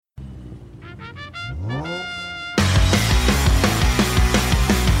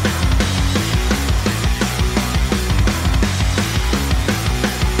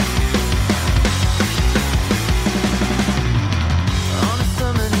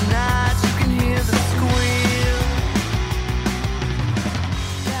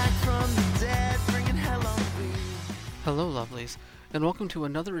and welcome to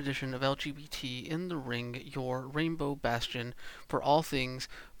another edition of LGBT in the Ring, your rainbow bastion for all things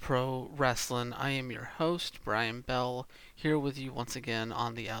pro wrestling. I am your host, Brian Bell, here with you once again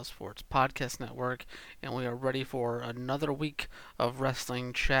on the Outsports Podcast Network, and we are ready for another week of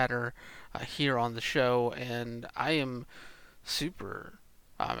wrestling chatter here on the show. And I am super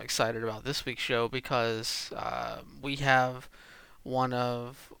excited about this week's show because we have one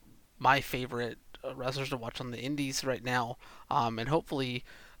of my favorite wrestlers to watch on the indies right now. And hopefully,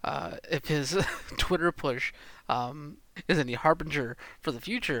 if his Twitter push is any harbinger for the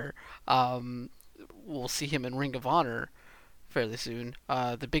future, um, we'll see him in Ring of Honor fairly soon.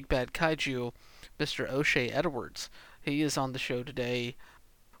 The big bad kaiju, Mr. O'Shea Edwards. He is on the show today.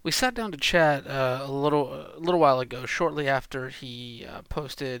 We sat down to chat a little while ago, shortly after he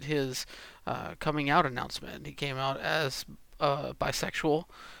posted his coming out announcement. He came out as bisexual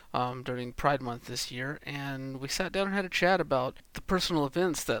during Pride Month this year, and we sat down and had a chat about the personal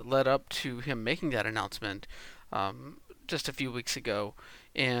events that led up to him making that announcement just a few weeks ago,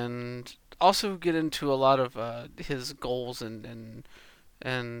 and also get into a lot of his goals and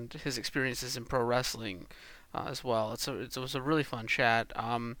his experiences in pro wrestling as well. It was a really fun chat.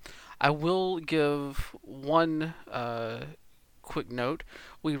 I will give one quick note.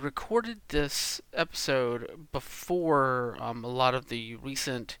 We recorded this episode before a lot of the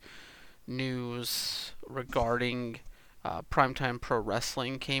recent news regarding Primetime Pro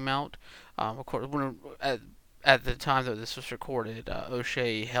Wrestling came out. Of course, at the time that this was recorded,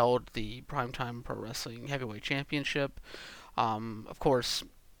 O'Shea held the Primetime Pro Wrestling Heavyweight Championship. Of course,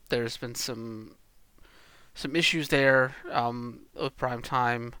 there's been some issues there with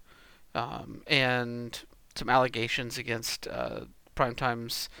Primetime and some allegations against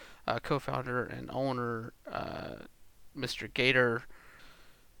Primetime's co-founder and owner, Mr. Gator.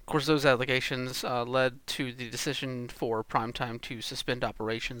 Of course, those allegations led to the decision for Primetime to suspend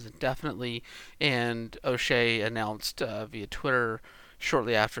operations indefinitely, and O'Shea announced via Twitter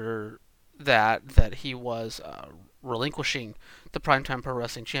shortly after that he was relinquishing the Primetime Pro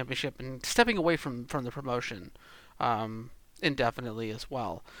Wrestling Championship and stepping away from the promotion indefinitely as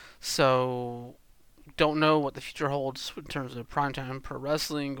well. So don't know what the future holds in terms of Primetime Pro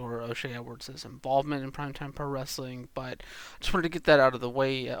Wrestling or O'Shea Edwards' involvement in Primetime Pro Wrestling, but I just wanted to get that out of the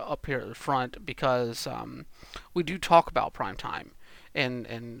way up here at the front because we do talk about Primetime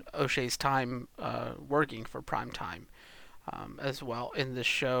and O'Shea's time working for Primetime as well in this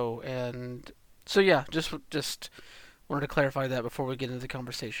show. And so, yeah, just wanted to clarify that before we get into the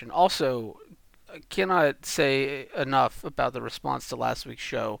conversation. Also, I cannot say enough about the response to last week's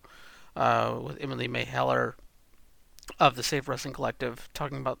show with Emily May Heller of the Safe Wrestling Collective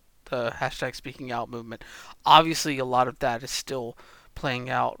talking about the hashtag Speaking Out movement. Obviously, a lot of that is still playing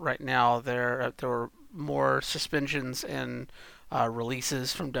out right now. There were more suspensions and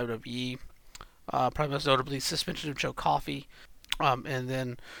releases from WWE. Probably most notably, suspension of Joe Coffey, and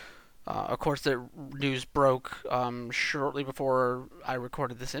then of course, the news broke shortly before I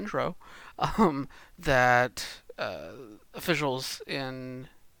recorded this intro that officials in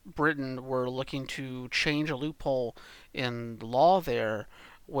Britain were looking to change a loophole in the law there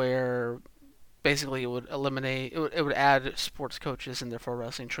where basically it would add sports coaches and therefore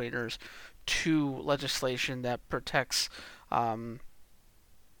wrestling trainers to legislation that protects um,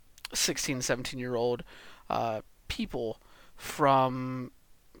 16, 17-year-old people from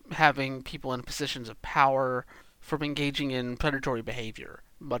having people in positions of power from engaging in predatory behavior,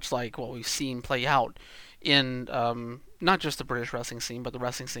 much like what we've seen play out in not just the British wrestling scene, but the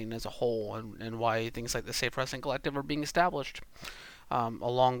wrestling scene as a whole, and why things like the Safe Wrestling Collective are being established,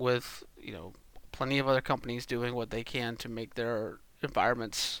 along with plenty of other companies doing what they can to make their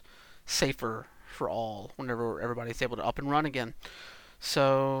environments safer for all whenever everybody's able to up and run again.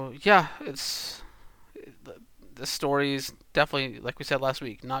 So yeah, it's the story is definitely, like we said last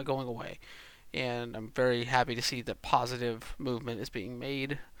week, not going away. And I'm very happy to see that positive movement is being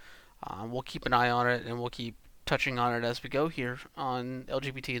made. We'll keep an eye on it and we'll keep touching on it as we go here on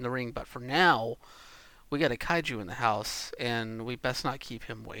LGBT in the Ring. But for now, we got a kaiju in the house and we best not keep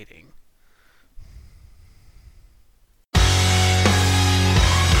him waiting.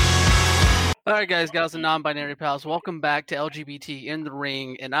 All right, guys, gals, and non-binary pals, welcome back to LGBT in the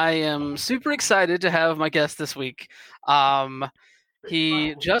Ring, and I am super excited to have my guest this week.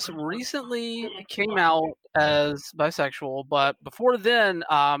 He just recently came out as bisexual, but before then,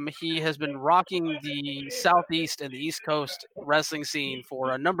 he has been rocking the Southeast and the East Coast wrestling scene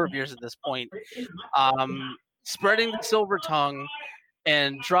for a number of years at this point, spreading the silver tongue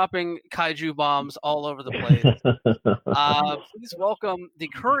and dropping kaiju bombs all over the place. Please welcome the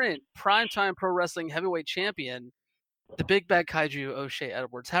current Primetime Pro Wrestling Heavyweight Champion, the big bad kaiju O'Shea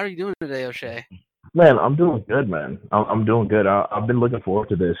Edwards. How are you doing today, O'Shea? Man, I'm doing good, man. I'm doing good. I've been looking forward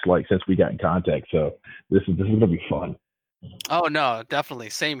to this like since we got in contact. So this is gonna be fun. Oh no, definitely.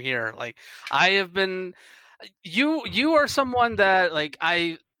 Same here. Like I have been you are someone that like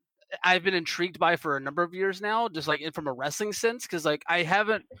I've been intrigued by for a number of years now, just like from a wrestling sense, because like I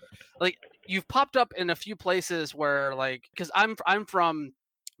haven't like you've popped up in a few places where like because I'm from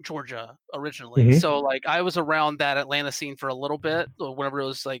Georgia originally, Hmm. so like I was around that Atlanta scene for a little bit, whenever it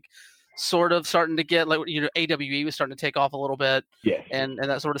was like sort of starting to get like AWE was starting to take off a little bit, Yes. and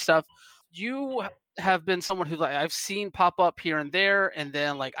that sort of stuff. You have been someone who like I've seen pop up here and there, and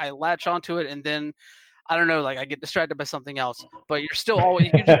then like I latch onto it, and then I don't know, like I get distracted by something else, but you're still always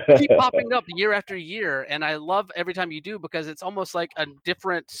you just keep popping up year after year, and I love every time you do because it's almost like a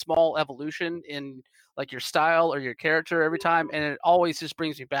different small evolution in like your style or your character every time, and it always just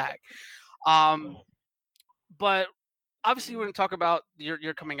brings me back. Um, but obviously we're going to talk about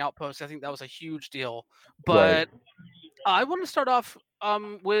your coming out post. I think that was a huge deal, Right. but I want to start off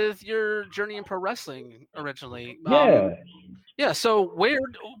with your journey in pro wrestling originally. Yeah. Yeah, so where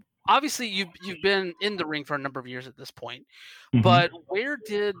obviously you've been in the ring for a number of years at this point, Hmm. but where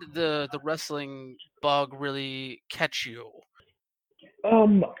did the wrestling bug really catch you?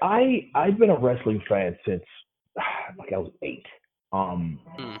 I've been a wrestling fan since like I was 8. Um,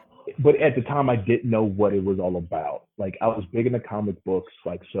 Mm, but at the time I didn't know what it was all about. Like I was big into comic books,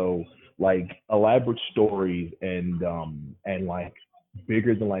 like so like elaborate stories and like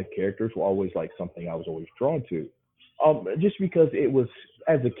bigger than life characters were always like something I was always drawn to. Just because it was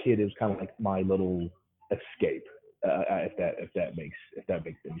as a kid it was kind of like my little escape. If that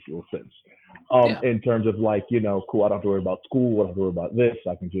makes any real sense. yeah. In terms of like cool, I don't have to worry about school, I don't have to worry about this.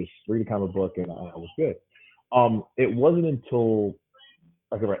 I can just read a comic book and I was good. It wasn't until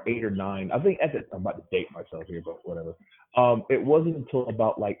like around 8 or 9. I think I'm about to date myself here, but whatever. It wasn't until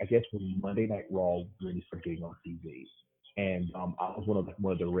about like I guess when Monday Night Raw really started getting on TV, and I was one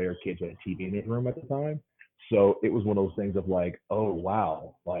of the rare kids who had a TV in his room at the time. So it was one of those things of like, oh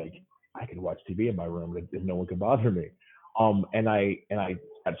wow, like I can watch TV in my room and no one can bother me. And I had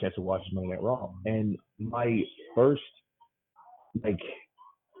a chance to watch Monday Night Raw, and my first like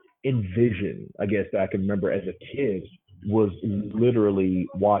envision, I guess, that I can remember as a kid was literally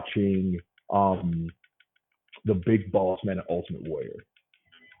watching um the Big Boss Man and Ultimate Warrior.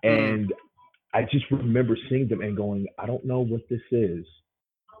 Mm, And I just remember seeing them and going, I don't know what this is,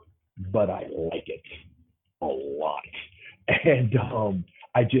 but I like it a lot. And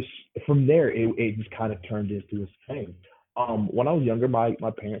I just from there it just kind of turned into this thing. When I was younger, my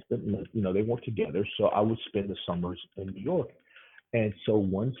parents didn't, they weren't together, so I would spend the summers in New York. And so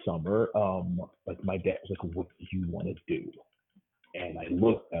one summer, like my dad was like, "What do you want to do?" And I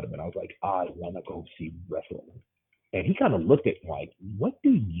looked at him and I was like, "I want to go see wrestling." And he kind of looked at me like, "What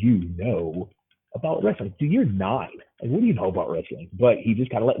do you know about wrestling? Dude, you're 9. Like, what do you know about wrestling?" But he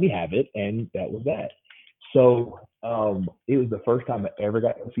just kind of let me have it, and that was that. So it was the first time I ever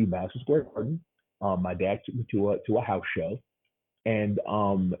got to see Madison Square Garden. My dad took me to a house show, and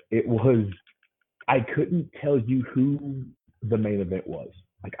it was I couldn't tell you who the main event was.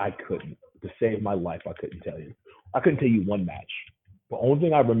 Like I couldn't. To save my life, I couldn't tell you. I couldn't tell you one match. The only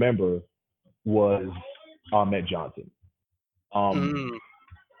thing I remember was Ahmed Johnson. Um, mm,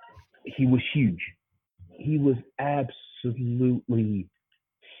 he was huge. He was absolutely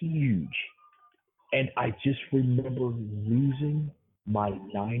huge. And I just remember losing my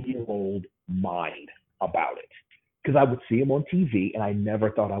 9-year-old mind about it. Because I would see him on TV and I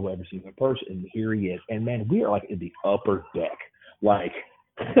never thought I would ever see him in person. And here he is. And man, we are like in the upper deck. Like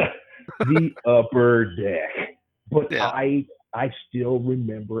the upper deck. But yeah. I still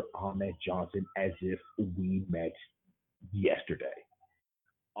remember Ahmed Johnson as if we met yesterday.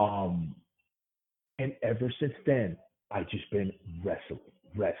 Um and ever since then, I've just been wrestling.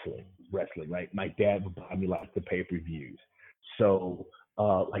 Right, my dad would buy me like the pay per views, so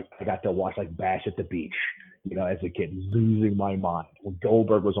like I got to watch like Bash at the Beach, as a kid, losing my mind when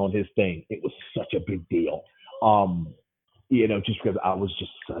Goldberg was on his thing. It was such a big deal, um, just because I was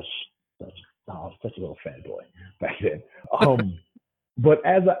just such such a little fanboy back then. Um, but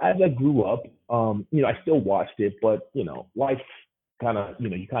as I grew up, I still watched it, but life kind of,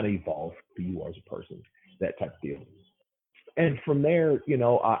 you kind of evolve who you are as a person, that type of deal. And from there,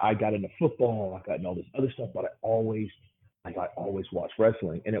 I got into football, I got into all this other stuff, but I always watched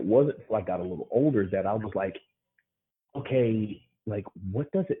wrestling, and it wasn't until I got a little older that I was like, okay, like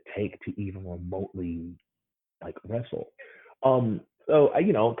what does it take to even remotely like wrestle? So I,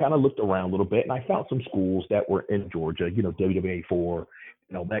 kind of looked around a little bit, and I found some schools that were in Georgia, WWA4,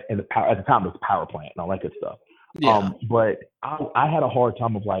 that and the power at the time it was Power Plant and all that good stuff. Yeah. But I had a hard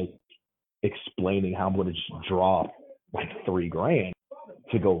time of like explaining how I'm going to just drop like 3 grand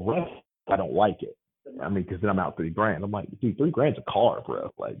to go rest. I don't like it. I mean, because then I'm out 3 grand. I'm like, dude, 3 grand's a car,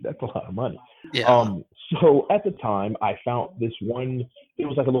 bro. Like that's a lot of money. Yeah. Um, so at the time, I found this one. It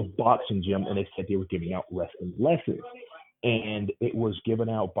was like a little boxing gym, and they said they were giving out wrestling lessons, and it was given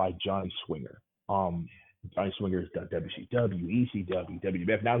out by Johnny Swinger. Um, Johnny Swinger's done WCW, ECW,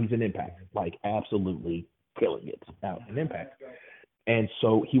 WWF. Now he's in Impact, like absolutely killing it out in Impact. And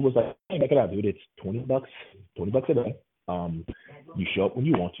so he was like, hey, check it out, dude. It's $20, $20 a day. Um, you show up when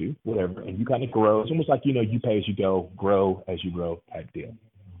you want to, whatever, and you kind of grow. It's almost like you pay as you go, grow as you grow type deal.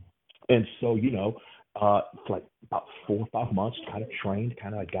 And so, it's like about 4 or 5 months, kind of trained,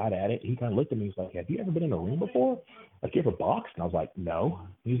 kind of like got at it. He kind of looked at me. He's like, have you ever been in a ring before? Like, you ever boxed? And I was like, no.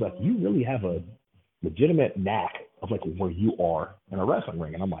 He's like, you really have a legitimate knack of like where you are in a wrestling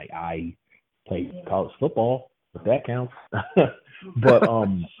ring. And I'm like, I played college football, if that counts. But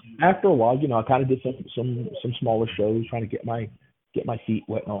after a while, I kind of did some smaller shows, trying to get my feet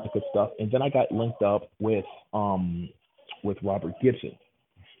wet and all that good stuff. And then I got linked up with Robert Gibson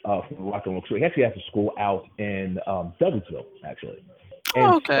from Rock and Roll. So he actually has a school out in Douglasville, actually. And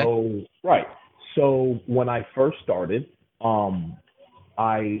Oh, okay. so, right. So when I first started, um,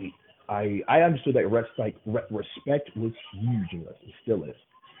 I I understood that respect was huge in wrestling, still is.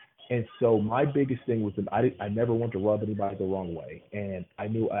 And so my biggest thing was that I never wanted to rub anybody the wrong way, and I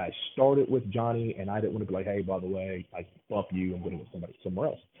knew I started with Johnny, and I didn't want to be like, hey, by the way, like fuck you, I'm going with somebody somewhere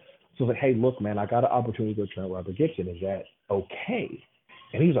else. So I was like, hey, look, man, I got an opportunity to go train Robert Gibson. Is that okay?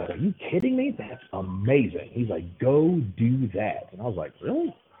 And he's like, are you kidding me? That's amazing. He's like, go do that. And I was like,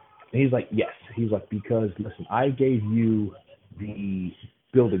 really? And he's like, yes. He's like, because listen, I gave you the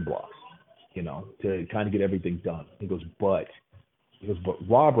building blocks, to kind of get everything done. He goes, but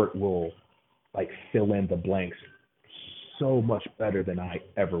Robert will like fill in the blanks so much better than I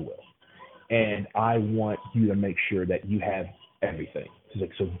ever will. And I want you to make sure that you have everything. He's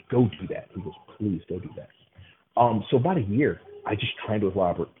like, so go do that. He goes, please go do that. So about a year, I just trained with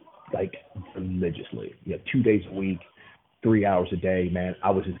Robert like religiously. 2 days a week, 3 hours a day, man.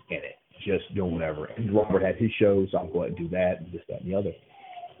 I was just in it, just doing whatever. And Robert had his shows, so I'll go ahead and do that and this, that, and the other.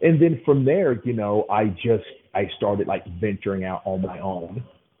 And then from there, I started like venturing out on my own.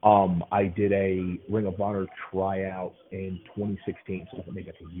 I did a Ring of Honor tryout in 2016, so maybe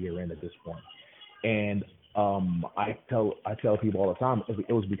that's a year in at this point. And I tell people all the time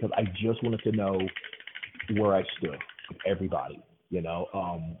it was because I just wanted to know where I stood with everybody. To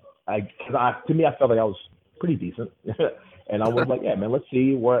me I felt like I was pretty decent, and I was like, yeah, man, let's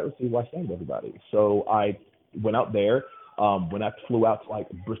see where I stand with everybody. So I went out there. When I flew out to like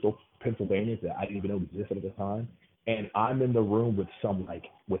Bristol, Pennsylvania, that I didn't even know existed at the time, and I'm in the room with some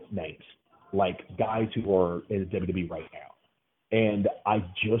like with names, like guys who are in the WWE right now, and I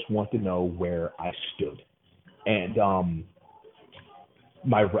just want to know where I stood. And I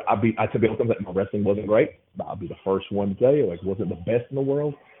tell people sometimes that my wrestling wasn't great. But I'll be the first one to tell you, like, wasn't the best in the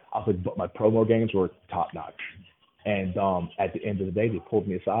world. I was like, but my promo games were top notch. And at the end of the day, they pulled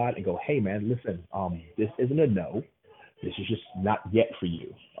me aside and go, hey man, listen, this isn't a no. This is just not yet for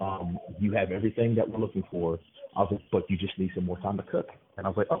you. You have everything that we're looking for. I was like, but you just need some more time to cook. And I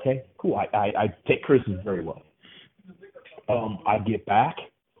was like, okay, cool. I take criticism very well. I get back,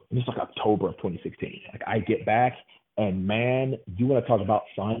 and it's like October of 2016. Like I get back, and man, you want to talk about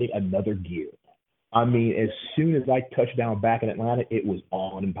finding another gear. I mean, as soon as I touched down back in Atlanta, it was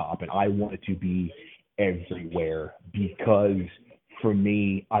on and popping. I wanted to be everywhere because for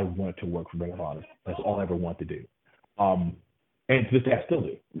me, I wanted to work for Ring of Honor. That's all I ever wanted to do. Um, and to this day, I still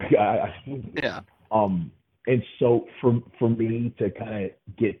do. I still do. Yeah. And so for me to kind of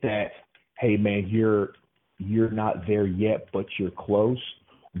get that, hey man, you're not there yet, but you're close,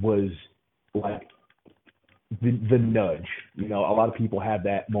 was like the nudge. A lot of people have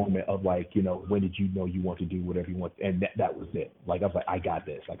that moment of like, when did you know you want to do whatever you want, and that was it. Like I was like, I got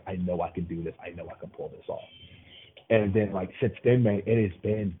this. Like I know I can do this. I know I can pull this off. And then like since then, man, it has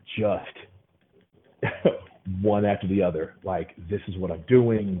been just one after the other. Like this is what I'm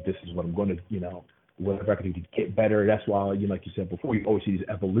doing. This is what I'm going to, whatever I can do to get better. That's why, like you said before, you always see these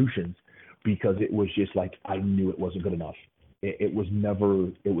evolutions because it was just like I knew it wasn't good enough. It was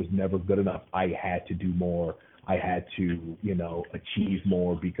never good enough. I had to do more. I had to, achieve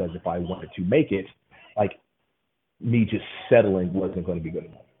more because if I wanted to make it, like me just settling wasn't going to be good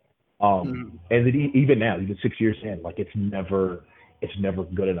enough. Mm. And then even now, even 6 years in, like it's never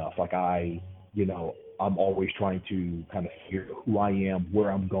good enough. Like I'm always trying to kind of figure who I am,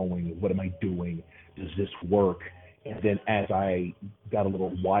 where I'm going, what am I doing, does this work? And then as I got a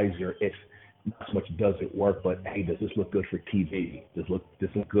little wiser, it's not so much does it work, but hey, does this look good for TV? Does this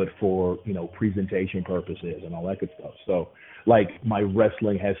look good for presentation purposes and all that good stuff? So like my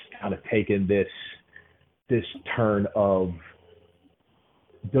wrestling has kind of taken this turn of,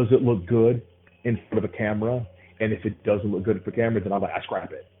 does it look good in front of a camera? And if it doesn't look good for camera, then I'm like, I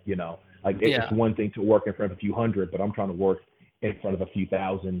scrap it. Like it's Yeah. one thing to work in front of a few hundred, but I'm trying to work in front of a few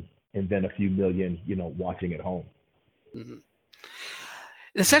thousand and then a few million, watching at home. Mhm.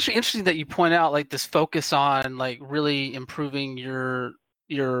 It's actually interesting that you point out like this focus on like really improving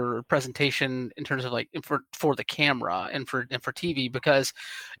your presentation in terms of like for the camera and for TV because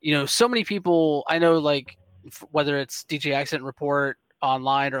so many people I know like whether it's DJ Accident Report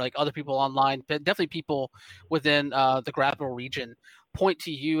online or like other people online, but definitely people within the Grapple region point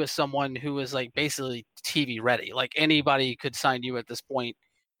to you as someone who is like basically TV ready. Like anybody could sign you at this point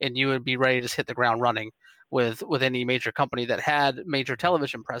and you would be ready to just hit the ground running with any major company that had major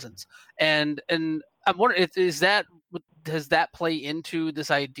television presence. And I'm wondering, is that does that play into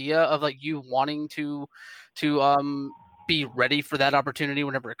this idea of like you wanting to be ready for that opportunity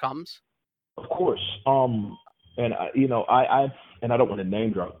whenever it comes? Of course. And I and I don't want to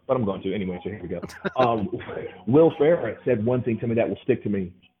name drop, but I'm going to anyway. So here we go. Um, Will Ferrell said one thing to me that will stick to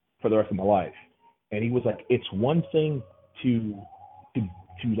me for the rest of my life, and he was like, "It's one thing to to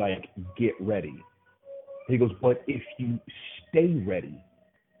to like get ready." He goes, "But if you stay ready,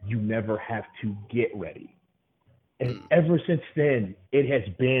 you never have to get ready." And Mm, ever since then, it has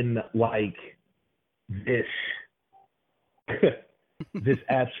been like this this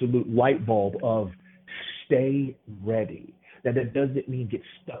absolute light bulb of stay ready. Now that doesn't mean get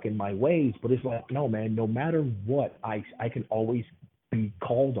stuck in my ways, but it's like, no man, no matter what, I can always be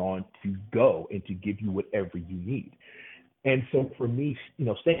called on to go and to give you whatever you need. And so for me,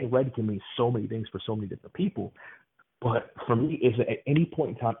 staying ready can mean so many things for so many different people. But for me, is at any point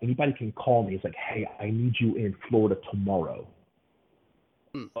in time, anybody can call me. It's like, hey, I need you in Florida tomorrow.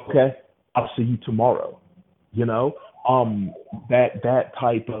 mm, Okay, I'll see you tomorrow. You know, um, that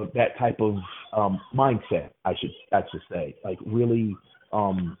type of mindset, I should say, like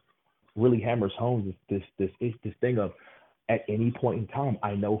um really hammers home this thing of, at any point in time,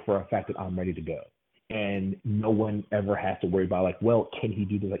 I know for a fact that I'm ready to go. And no one ever has to worry about like, well, can he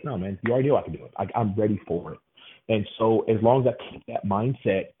do this? Like, no, man, you already know I can do it. I'm ready for it. And so as long as I keep that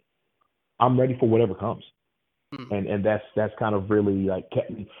mindset, I'm ready for whatever comes. mm. And that's kind of really like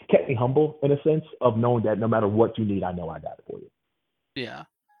kept me humble in a sense of knowing that no matter what you need, I know I got it for you. Yeah.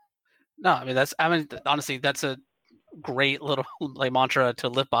 No, I mean I mean honestly that's a great little like mantra to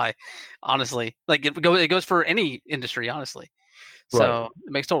live by. Honestly, like it goes for any industry. Honestly. Right. So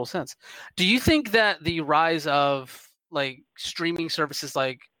it makes total sense. Do you think that the rise of like streaming services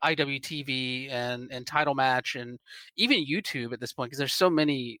like IWTV and Title Match and even YouTube at this point, because there's so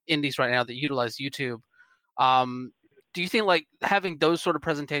many indies right now that utilize YouTube, um, do you think like having those sort of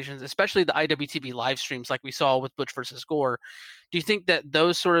presentations, especially the IWTV live streams like we saw with Butch versus Gore, do you think that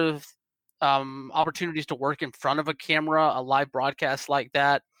those sort of opportunities to work in front of a camera, a live broadcast like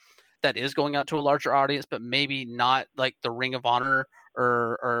that is going out to a larger audience, but maybe not like the Ring of Honor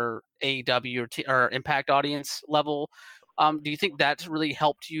or AEW or Impact audience level. Do you think that's really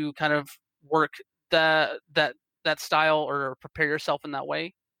helped you kind of work that that style or prepare yourself in that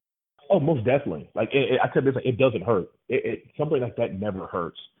way? Oh, most definitely. Like I tell you, it doesn't hurt. Something like that never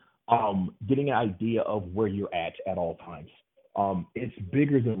hurts. Getting an idea of where you're at all times. It's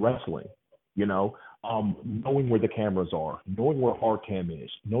bigger than wrestling. You know, knowing where the cameras are, knowing where hard cam is,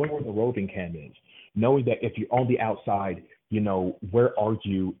 knowing where the roving cam is, knowing that if you're on the outside, where are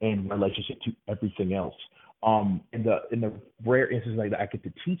you in relationship to everything else. In the rare instances like that, I get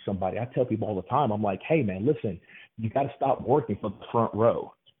to teach somebody. I tell people all the time. I'm like, hey man, listen, you got to stop working for the front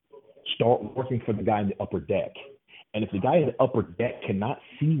row, start working for the guy in the upper deck. And if the guy in the upper deck cannot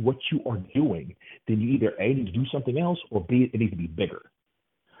see what you are doing, then you either A, need to do something else, or B, it needs to be bigger.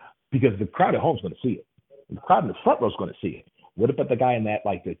 Because the crowd at home is going to see it. The crowd in the front row is going to see it. What about the guy in that,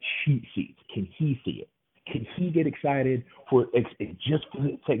 like the cheap seats? Can he see it? Can he get excited for it just for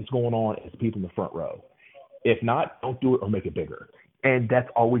the sake going on as the people in the front row? If not, don't do it or make it bigger. And that's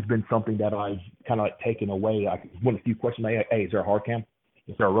always been something that I've kind of like taken away. Like one of the few questions I, hey, is there a hard cam?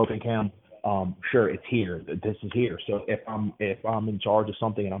 Is there a roping cam? Sure, it's here. This is here. So if I'm in charge of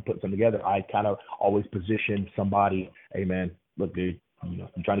something and I'm putting something together, I kind of always position somebody. Hey man, look, dude, I'm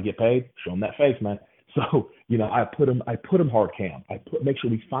trying to get paid. Show them that face, man. So I put them hard cam. Make sure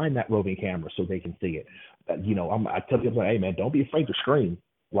we find that roving camera so they can see it. I tell people, hey man, don't be afraid to scream.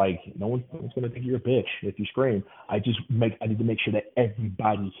 Like no one's gonna think you're a bitch if you scream. I need to make sure that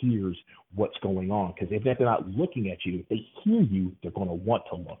everybody hears what's going on, because if they're not looking at you, if they hear you, they're gonna want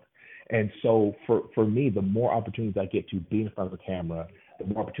to look. And so for me, the more opportunities I get to be in front of the camera, the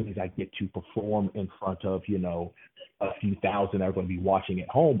more opportunities I get to perform in front of, a few thousand that are going to be watching at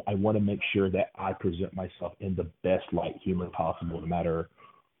home, I want to make sure that I present myself in the best light human possible, no matter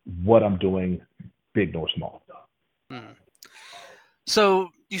what I'm doing, big nor small. Hmm. So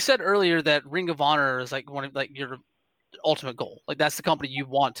you said earlier that Ring of Honor is like one of like your ultimate goal. Like that's the company you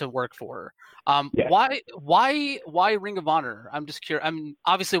want to work for. Yes, Why Ring of Honor? I'm just curious. I mean,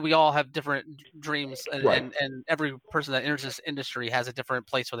 obviously we all have different dreams, and, right. and every person that enters this industry has a different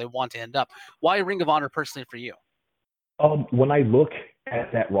place where they want to end up. Why Ring of Honor personally for you? When I look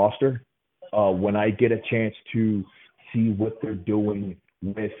at that roster, when I get a chance to see what they're doing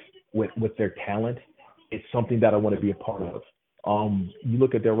with their talent, it's something that I want to be a part of. You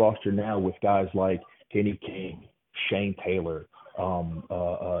look at their roster now with guys like Kenny King, Shane Taylor,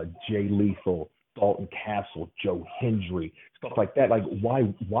 Jay Lethal, Dalton Castle, Joe Hendry, stuff like that. Like,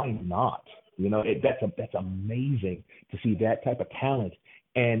 why not? That's amazing to see that type of talent.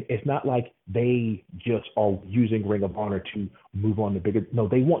 And it's not like they just are using Ring of Honor to move on to bigger. No,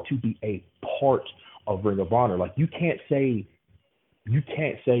 they want to be a part of Ring of Honor. Like, you can't say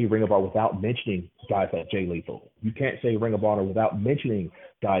Ring of Honor without mentioning guys like Jay Lethal. You can't say Ring of Honor without mentioning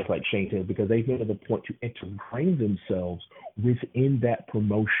guys like Shane Taylor, because they've made it a point to ingrain themselves within that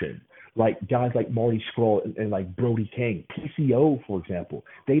promotion. Like guys like Marty Scurll and like Brody King, PCO, for example,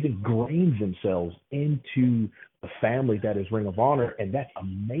 they've ingrained themselves into the family that is Ring of Honor, and that's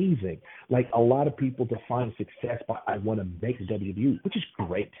amazing. Like, a lot of people define success by, I want to make the WWE, which is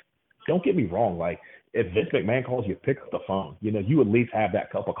great. Don't get me wrong. Like, if Vince McMahon calls you, pick up the phone. You at least have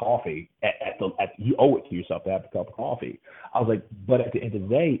that cup of coffee. You owe it to yourself to have the cup of coffee. I was like, but at the end of the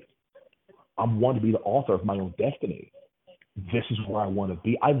day, I'm wanting to be the author of my own destiny. This is where I want to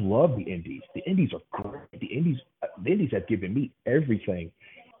be. I love the Indies. The Indies are great. The Indies have given me everything,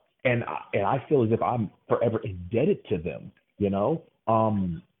 and I feel as if I'm forever indebted to them. You know.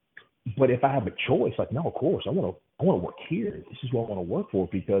 But if I have a choice, like, no, of course, I want to work here. This is what I want to work for,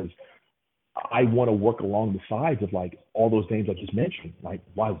 because I want to work along the sides of like all those names I just mentioned. Like,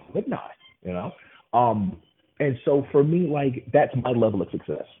 why wouldn't I? You know? Um, and so for me, like, that's my level of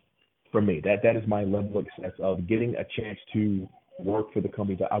success. For me, that is my level of success, of getting a chance to work for the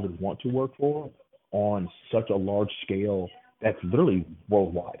company that I would want to work for on such a large scale that's literally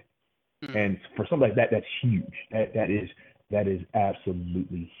worldwide. Hmm. And for something like that, that's huge. That is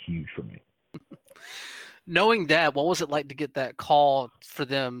absolutely huge for me. Knowing that, what was it like to get that call for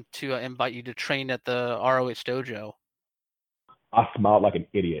them to invite you to train at the ROH dojo? I smiled like an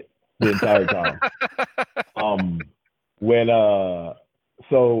idiot the entire time. Um, when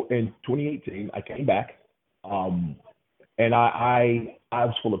so in 2018, I came back, um, and I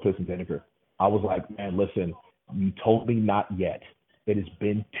was full of piss and vinegar. I was like, man, listen, you told me not yet. It has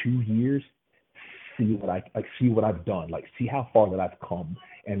been 2 years. See what I've done. Like, see how far that I've come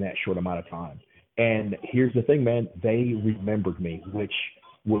in that short amount of time. And here's the thing, man. They remembered me, which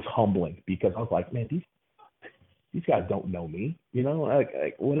was humbling, because I was like, man, these guys don't know me,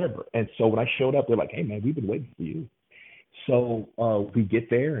 like whatever. And so when I showed up, they're like, hey man, we've been waiting for you. So we get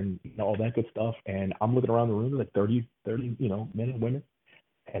there, and all that good stuff. And I'm looking around the room, like 30, men and women.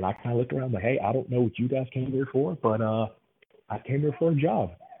 And I kind of looked around like, hey, I don't know what you guys came here for, but I came here for a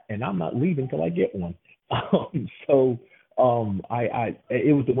job, and I'm not leaving till I get one. So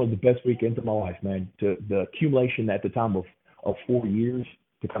it was one of the best weekends of my life, man. To the accumulation at the time of 4 years,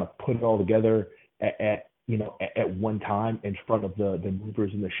 to kind of put it all together at one time in front of the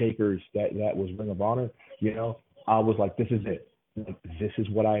movers and the shakers that was Ring of Honor. I was like, this is it. Like, this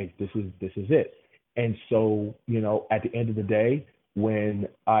is it. And so, at the end of the day, when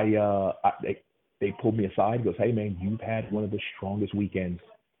they pulled me aside and goes, hey man, you've had one of the strongest weekends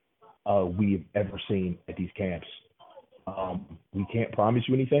we've ever seen at these camps. We can't promise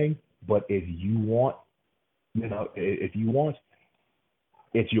you anything, but if you want, it's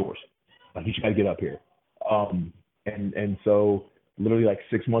yours. Like, you just gotta get up here. And so literally like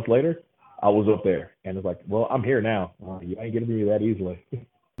 6 months later, I was up there, and it's like, well, I'm here now. You ain't getting me that easily.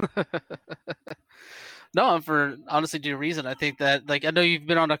 No, for honestly due reason. I think that like I know you've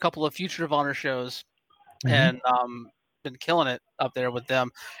been on a couple of Future of Honor shows Mm-hmm. and been killing it up there with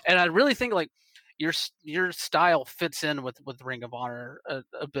them. And I really think like your style fits in with Ring of Honor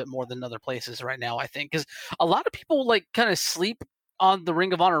a bit more than other places right now. I think because a lot of people like kind of sleep on the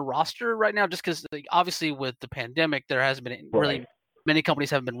Ring of Honor roster right now, just because like, obviously with the pandemic there hasn't been Right, really many companies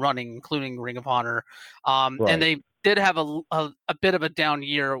have been running, including Ring of Honor, and right, they did have a bit of a down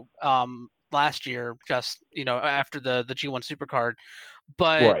year last year, just after the G1 Supercard,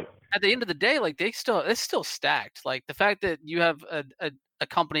 but right. at the end of the day, like it's still stacked. Like the fact that you have a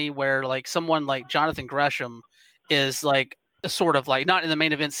company where like someone like Jonathan Gresham is like sort of like not in the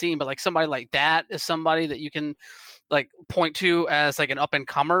main event scene, but like somebody like that is somebody that you can like point to as like an up and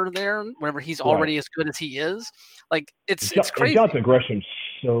comer there whenever he's Right. already as good as he is. Like it's And crazy. Jonathan Gresham's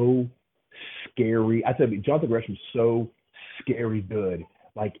so scary. I tell you, Jonathan Gresham's so scary good.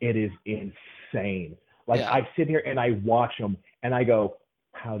 Like it is insane. Like Yeah. I sit here and I watch him and I go,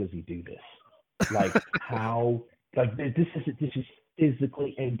 how does he do this? Like how? Like this is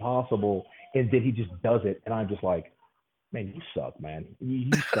physically impossible, and then he just does it, and I'm just like, man, you suck, man. You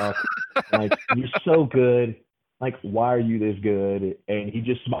suck. Like you're so good. Like why are you this good? And he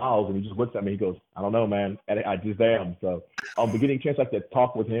just smiles and he just looks at me. He goes, I don't know, man. And I just am. So, but getting a chance like to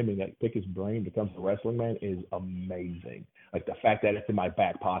talk with him and like pick his brain when it comes to wrestling, man, is amazing. Like the fact that it's in my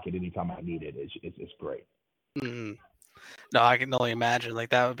back pocket anytime I need it is it's great. Mm. No, I can only imagine. Like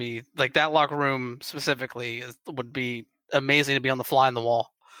that would be like that locker room specifically would be amazing to be on the fly on the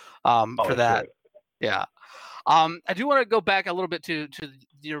wall Oh, for it's that. great. Yeah. I do want to go back a little bit to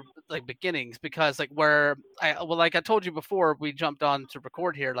your like beginnings because like where like I told you before we jumped on to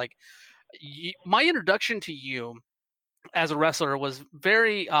record here like my introduction to you as a wrestler was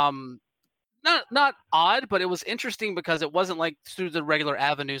very not odd, but it was interesting because it wasn't like through the regular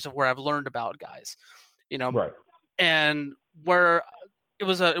avenues of where I've learned about guys, you know, Right. and where it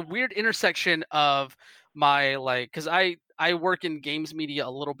was a weird intersection of my like because I work in games media a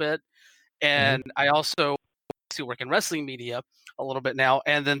little bit, Mm-hmm. and I also work in wrestling media a little bit now,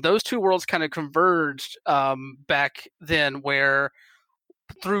 and then those two worlds kind of converged back then, where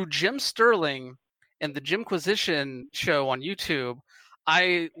through Jim Sterling and the Jimquisition show on YouTube,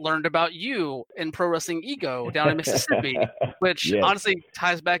 I learned about you in Pro Wrestling Ego down in Mississippi, which Yes. honestly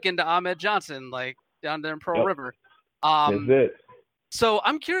ties back into Ahmed Johnson, like down there in Pearl Yep. River. That's Um, it. so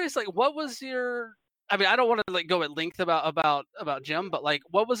I'm curious, like, what was your? I mean, I don't want to like go at length about Jim, but like,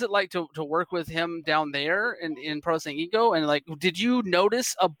 what was it like to work with him down there in Pro Wrestling Ego? And like, did you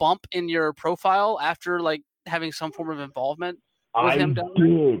notice a bump in your profile after like having some form of involvement with him I down there?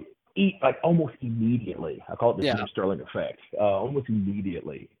 did eat like almost immediately. I call it the Yeah. Jim Sterling effect. Almost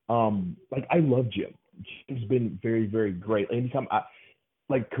immediately. Like I love Jim. Jim's been very, very great. Anytime I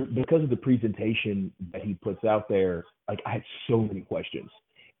like because of the presentation that he puts out there, like I had so many questions.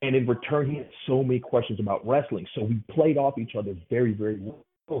 And in return, he had so many questions about wrestling. So we played off each other very, very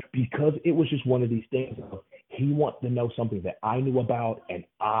well because it was just one of these things. He wanted to know something that I knew about, and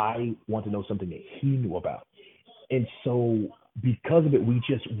I want to know something that he knew about. And so because of it, we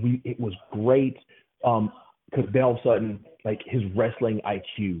it was great. Because then all of a sudden, like his wrestling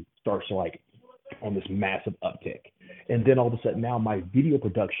IQ starts to like on this massive uptick, and then all of a sudden now my video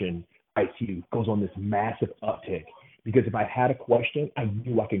production IQ goes on this massive uptick because if I had a question, I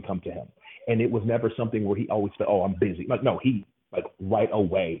knew I could come to him, and it was never something where he always said, "Oh, I'm busy." Like no, he like right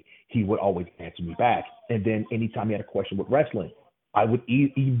away he would always answer me back, and then anytime he had a question with wrestling, I would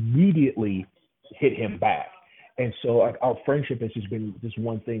immediately hit him back. And so like our friendship has just been this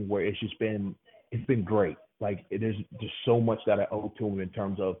one thing where it's been great. Like there's just so much that I owe to him in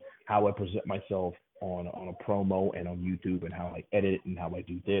terms of how I present myself on a promo and on YouTube and how I edit and how I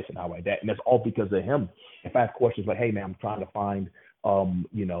do this and how I that. And that's all because of him. If I have questions like, hey man, I'm trying to find I'm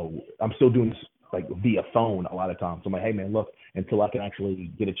still doing this like via phone a lot of times. So I'm like, hey man, look, until I can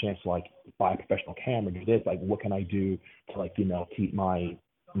actually get a chance to like buy a professional camera, do this, like what can I do to like, keep my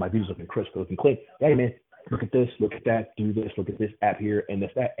videos looking crisp, looking clean. Hey man, look at this, look at that, do this, look at this app here, and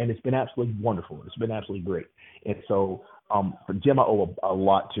this that, and it's been absolutely wonderful. It's been absolutely great. And so for Jim, I owe a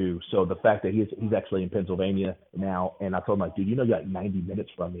lot to. So the fact that he's actually in Pennsylvania now, and I told him like, dude, you got 90 minutes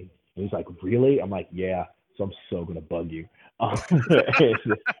from me, and he's like, really? I'm like, yeah. So I'm so gonna bug you.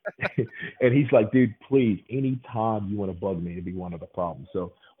 And he's like, dude, please, anytime you want to bug me, it'd be one of the problems.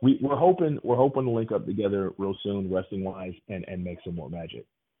 So we're hoping to link up together real soon, wrestling wise, and make some more magic.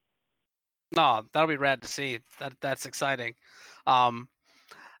 No, that'll be rad to see. That's exciting. Um,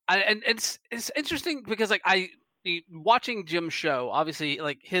 and it's interesting because like watching Jim's show, obviously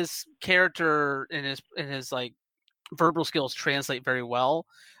like his character and his like verbal skills translate very well,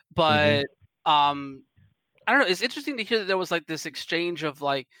 Mm-hmm. but um, I don't know. It's interesting to hear that there was like this exchange of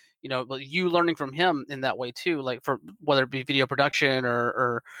like like, you learning from him in that way too, like for whether it be video production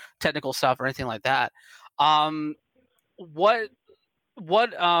or technical stuff or anything like that. Um, what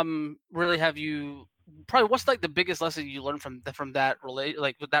really have you probably what's like the biggest lesson you learned from that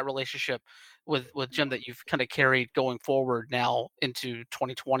like with that relationship with Jim that you've kind of carried going forward now into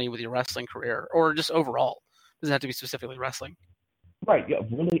 2020 with your wrestling career or just overall? Doesn't have to be specifically wrestling. Right. Yeah.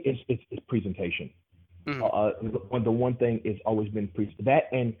 Really, it's presentation. Hmm. The one thing is always been that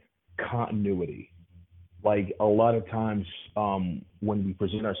and continuity. like a lot of times when we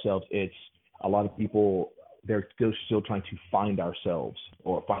present ourselves, it's a lot of people, they're still trying to find ourselves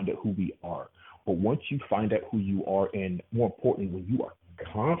or find out who we are. But once you find out who you are, and more importantly, when you are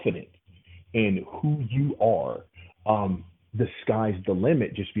confident in who you are, the sky's the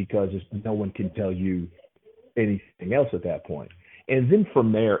limit, just because no one can tell you anything else at that point. And then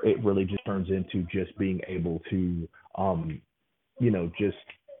from there, it really just turns into just being able to, um, just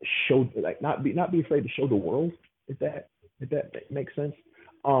show, like, not be afraid to show the world, if that makes sense.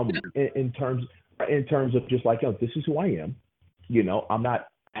 In terms of just like, this is who I am. I'm not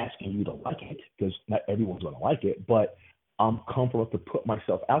asking you to like it, because not everyone's going to like it, but I'm comfortable to put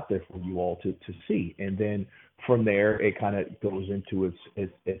myself out there for you all to see. And then from there, it kind of goes into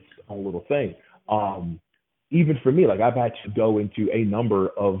its own little thing. Um, Even for me, like, I've had to go into a number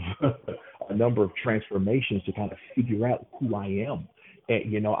of a number of transformations to kind of figure out who I am.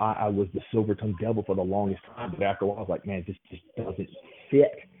 And I was the silver tongued devil for the longest time, but after a while, I was like, man, this just doesn't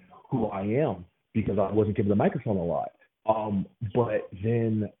fit who I am, because I wasn't given the microphone a lot. But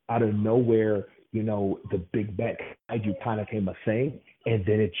then out of nowhere, the big back kaiju kind of came a thing, and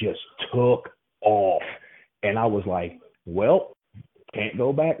then it just took off, and I was like, well, can't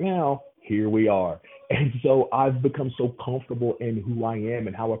go back now. Here we are. And so I've become so comfortable in who I am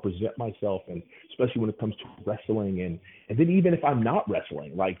and how I present myself, and especially when it comes to wrestling, and then even if I'm not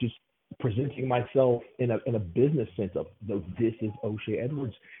wrestling, like, just presenting myself in a business sense of, this is O'Shea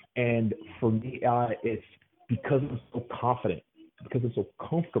Edwards. And for me, it's because I'm so confident, because I'm so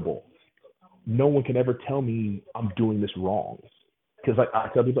comfortable. No one can ever tell me I'm doing this wrong. Because, like, I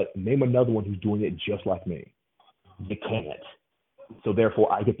tell people, like, name another one who's doing it just like me. You can't. So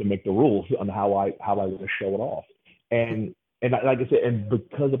therefore, I get to make the rules on how I want to show it off. And like I said, and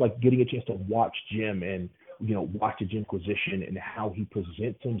because of, like, getting a chance to watch Jim, and watch the Jimquisition and how he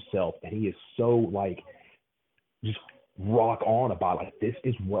presents himself, and he is so, like, just rock on about, like, this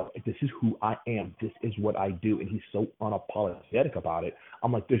is who I am, this is what I do, and he's so unapologetic about it.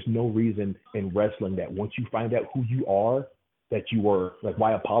 I'm like, there's no reason in wrestling that once you find out who you are, that you are like,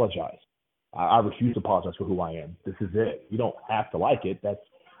 why apologize? I refuse to apologize for who I am. This is it. You don't have to like it.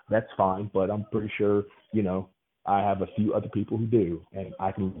 That's fine. But I'm pretty sure I have a few other people who do, and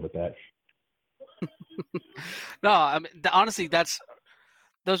I can live with that. No, I mean, honestly,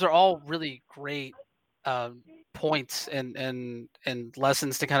 those are all really great um, points and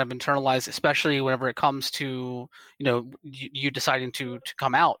lessons to kind of internalize, especially whenever it comes to you deciding to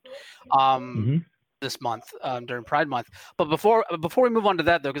come out Mm-hmm. this month during Pride Month. But before we move on to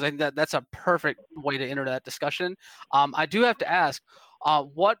that, though, because I think that's a perfect way to enter that discussion, I do have to ask,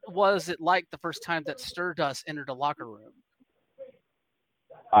 what was it like the first time that Stardust entered a locker room?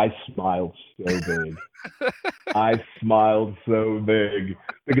 I smiled so big. I smiled so big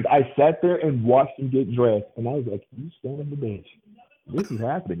because I sat there and watched him get dressed, and I was like, "You stand on the bench. This is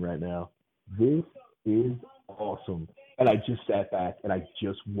happening right now. This is awesome." And I just sat back and I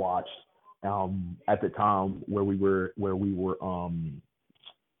just watched. At the time where we were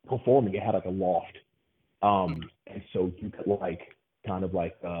performing, it had like a loft, and so you could, like, kind of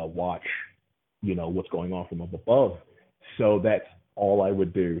like watch, what's going on from up above. So that's all I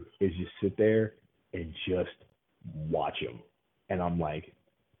would do, is just sit there and just watch him. And I'm like,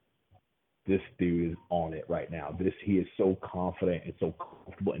 this dude is on it right now. He is so confident and so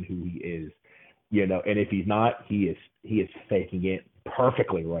comfortable in who he is. And if he's not, he is faking it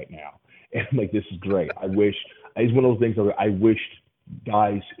perfectly right now. And I'm like, this is great. It's one of those things where I wished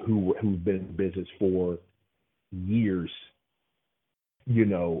guys who've been in business for years, you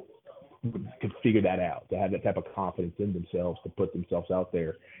know, could figure that out, to have that type of confidence in themselves, to put themselves out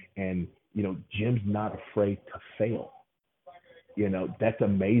there. And, Jim's not afraid to fail. That's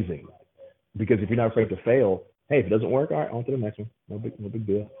amazing, because if you're not afraid to fail, hey, if it doesn't work, all right, on to the next one. No big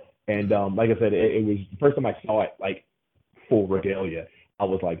deal. And like I said, it was the first time I saw it, like, full regalia. I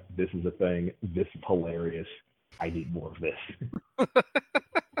was like, this is a thing. This is hilarious. I need more of this.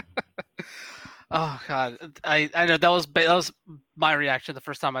 Oh God, I know that was my reaction the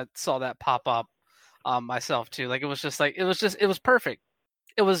first time I saw that pop up myself too. Like, it was just like it was perfect.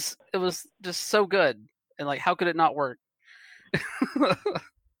 It was just so good, and like, how could it not work?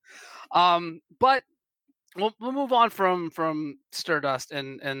 But we'll move on from Stardust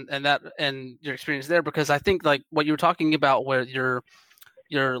and that and your experience there, because I think, like, what you were talking about, where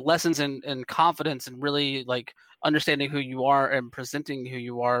your lessons in confidence and really, like, understanding who you are and presenting who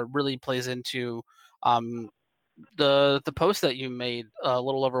you are, really plays into um, the post that you made a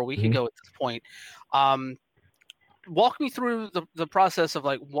little over a week Mm-hmm. ago at this point. Um, Walk me through the process of,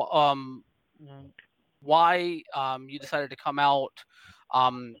 like, why you decided to come out.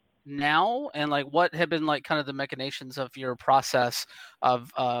 now, and like what had been like kind of the machinations of your process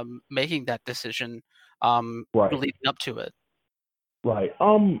of making that decision Right. leading up to it? Right.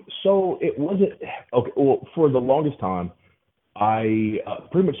 So it wasn't okay. Well, for the longest time, I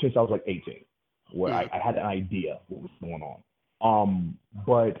pretty much since I was like 18, where Mm, I had an idea what was going on.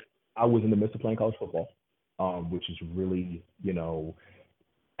 But I was in the midst of playing college football, which is really,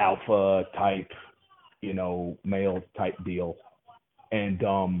 alpha type, male type deal. And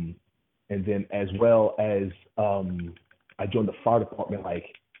and then as well as I joined the fire department like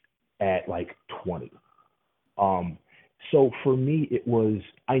at like 20. Um, so for me, it was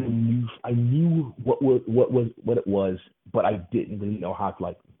I knew what it was, but I didn't really know how to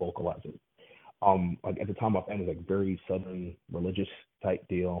like vocalize it. Like at the time, my family was like very southern religious type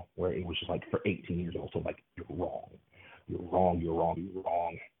deal, where it was just like for 18 years old, so like you're wrong, you're wrong, you're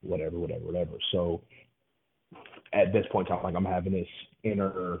wrong, whatever, whatever, whatever. So at this point in time, like I'm having this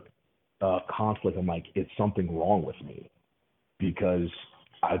inner conflict. I'm like, it's something wrong with me because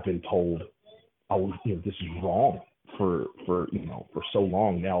I've been told this is wrong for so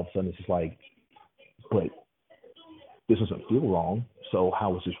long. Now all of a sudden it's just like, but this doesn't feel wrong. So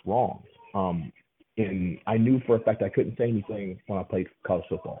how is this wrong? And I knew for a fact I couldn't say anything when I played college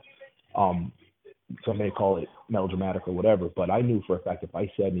football. Um, some may call it melodramatic or whatever, but I knew for a fact if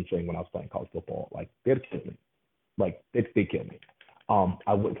I said anything when I was playing college football, like they'd kill me. Like they'd kill me.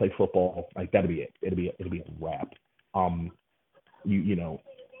 I wouldn't play football. Like that'd be it. It'd be a wrap. Um, you know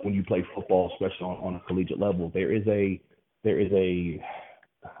when you play football, especially on a collegiate level, there is a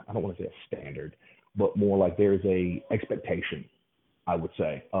I don't want to say a standard, but more like there is a expectation, I would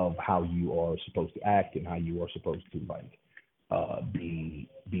say, of how you are supposed to act and how you are supposed to like be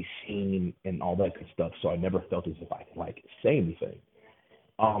seen and all that good stuff. So I never felt as if I could like say anything.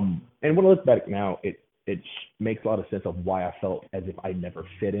 And when I look back now, it makes a lot of sense of why I felt as if I never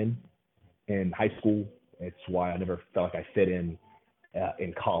fit in high school. It's why I never felt like I fit in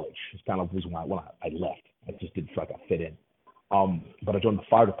college. It's kind of the reason why when I left. I just didn't feel like I fit in. But I joined the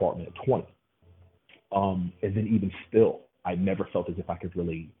fire department at 20. And then even still, I never felt as if I could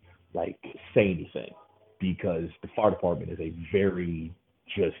really like say anything because the fire department is a very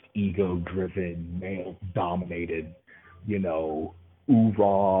just ego driven, male dominated, you know,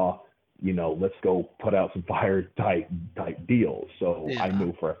 oorah, let's go put out some fire type deals. So I yeah.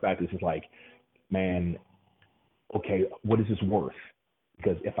 knew for a fact this is like, man, okay, what is this worth?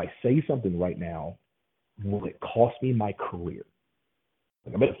 Because if I say something right now, will it cost me my career?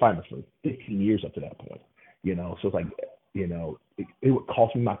 Like I've been at Fireman for 15 years up to that point, So it's like, it would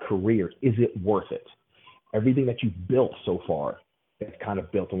cost me my career. Is it worth it? Everything that you've built so far is kind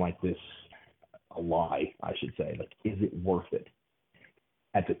of built on like this a lie, I should say. Like, is it worth it?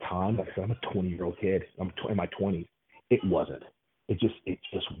 At the time, like I said, I'm a 20-year-old kid. I'm in my 20s. It wasn't. It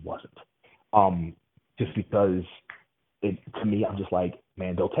just wasn't. Just because to me, I'm just like,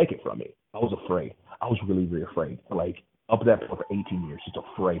 man, they'll take it from me. I was afraid. I was really, really afraid. Like up to that point for 18 years, just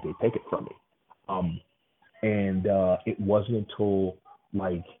afraid they'd take it from me. Um, and like it wasn't until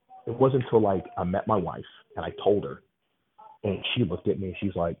like I met my wife and I told her, and she looked at me and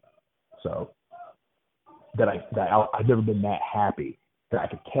she's like, so I've never been that happy that I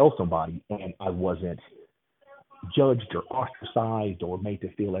could tell somebody and I wasn't judged or ostracized or made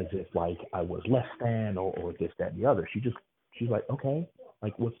to feel as if like I was less than or this, that, and the other. She's like, okay,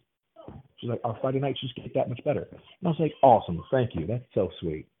 like what's she's like, our Friday nights just get that much better. And I was like, awesome, thank you. That's so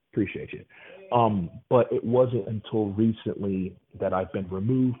sweet. Appreciate you. But it wasn't until recently that I've been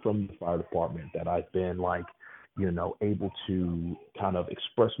removed from the fire department that I've been like, able to kind of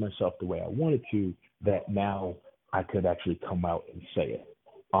express myself the way I wanted to, that now I could actually come out and say it.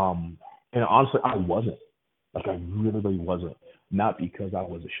 And honestly, I wasn't. Like I really, really wasn't. Not because I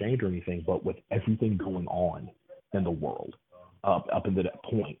was ashamed or anything, but with everything going on in the world up until that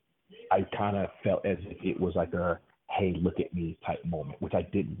point, I kind of felt as if it was like a "Hey, look at me" type moment, which I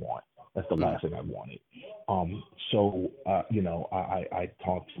didn't want. That's the Mm, last thing I wanted. So I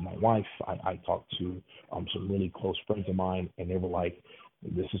talked to my wife. I talked to some really close friends of mine, and they were like,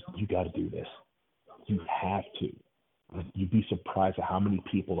 "This is you got to do this. You have to. You'd be surprised at how many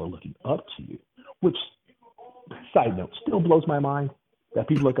people are looking up to you." Which, side note, still blows my mind that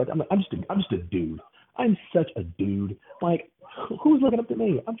people look at. I'm just a dude. I'm such a dude. Like, who's looking up to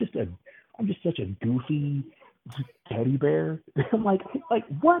me? I'm just such a goofy teddy bear. I'm like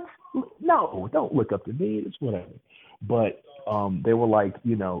what? No, don't look up to me. It's whatever. But they were like,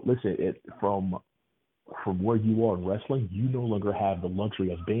 listen, from where you are in wrestling, you no longer have the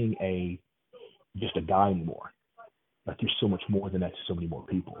luxury of being a just a guy anymore. Like, you're so much more than that to so many more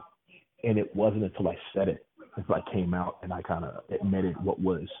people. And it wasn't until I said it if I came out and I kind of admitted what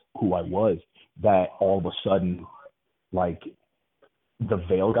was who I was, that all of a sudden, like, the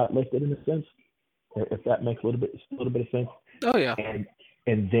veil got lifted in a sense, if that makes a little bit of sense. Oh yeah.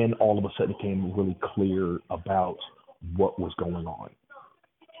 And then all of a sudden it became really clear about what was going on.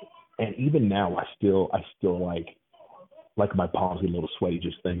 And even now, I still like my palms get a little sweaty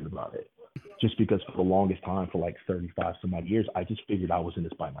just thinking about it. Just because for the longest time, for like 35 some odd years, I just figured I was in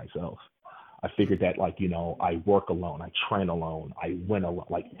this by myself. I figured that, like, I work alone, I train alone, I win alone,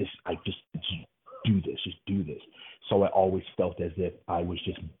 like this, I just just do this. So I always felt as if I was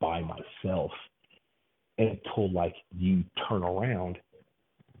just by myself until, like, you turn around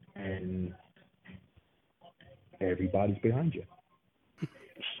and everybody's behind you.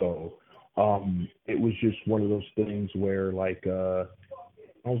 So it was just one of those things where, like, I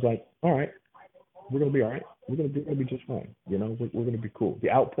was like, all right, we're gonna be all right. We're gonna be just fine. We're gonna be cool.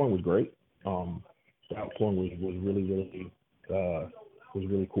 The outpouring was great. Um, the outpouring was really was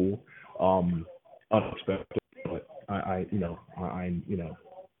really cool. Unexpected, but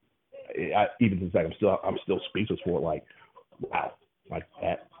even to this day, I'm still speechless for it. Like, wow, like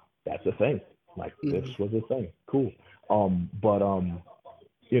that's a thing. Like, this Mhm. was a thing. Cool. But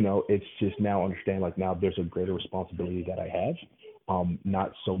it's just now understand, like, now there's a greater responsibility that I have.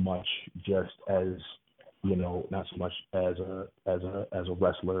 Not so much just as, not so much as a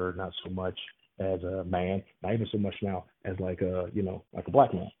wrestler, not so much as a man, not even so much now as, like, a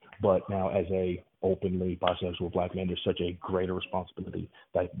black man, but now as a openly bisexual black man, there's such a greater responsibility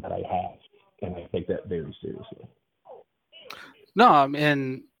that I have, and I take that very seriously. No, I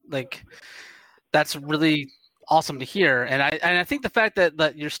mean, like that's really awesome to hear, and I think the fact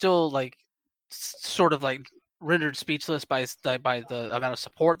that you're still like sort of like rendered speechless by the amount of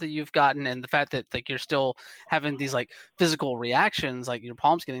support that you've gotten, and the fact that like you're still having these like physical reactions, like your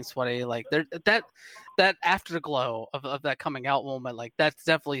palms getting sweaty, like there that afterglow of that coming out moment, like that's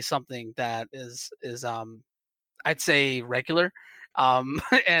definitely something that is I'd say regular.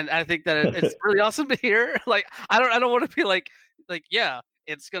 And I think that it's really awesome to hear. Like I don't want to be like yeah,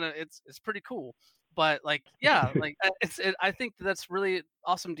 it's pretty cool. But like yeah, like I think that's really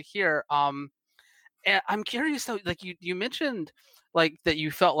awesome to hear. And I'm curious though, like you mentioned like that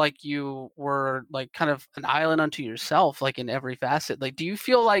you felt like you were like kind of an island unto yourself, like in every facet. Like, do you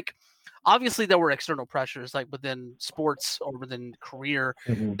feel like obviously there were external pressures like within sports or within career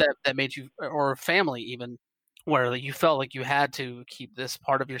Hmm. that made you or family even where like, you felt like you had to keep this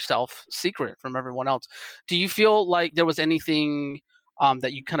part of yourself secret from everyone else. Do you feel like there was anything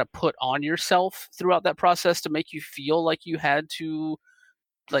that you kind of put on yourself throughout that process to make you feel like you had to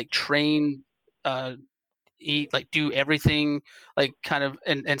like train uh eat like do everything like kind of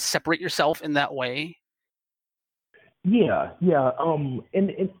and separate yourself in that way. Yeah, yeah.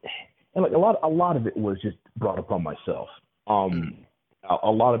 And like a lot of it was just brought upon myself. Mm,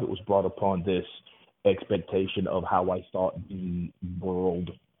 A lot of it was brought upon this expectation of how I thought the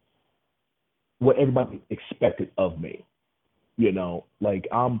world, what everybody expected of me. Like,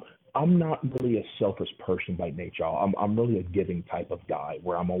 I'm not really a selfish person by nature. I'm really a giving type of guy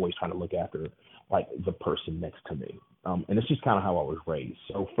where I'm always trying to look after, like, the person next to me. And it's just kind of how I was raised.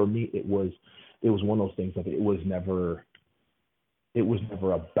 So for me, it was one of those things, like, it was never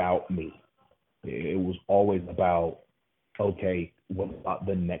about me. It was always about, okay, what about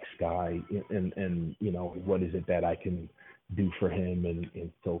the next guy, and what is it that I can do for him,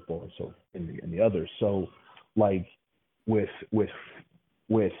 and so forth, and the others. So, like, with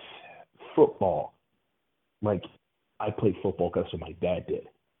football, like, I played football because that's what my dad did.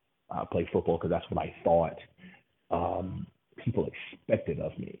 I played football because that's what I thought um, people expected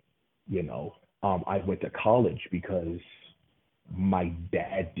of me. I went to college because my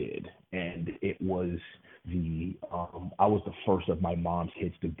dad did, and it was the I was the first of my mom's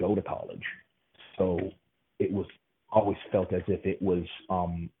kids to go to college, so it was always felt as if it was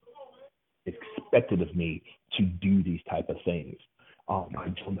expected of me to do these type of things.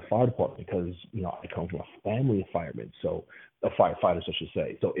 I joined the fire department because I come from a family of firemen, so firefighters, I should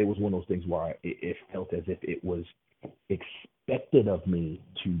say. So it was one of those things where it felt as if it was expected of me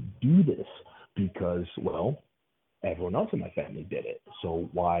to do this because, well, everyone else in my family did it. So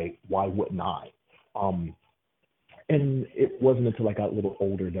why wouldn't I? Um, and it wasn't until I got a little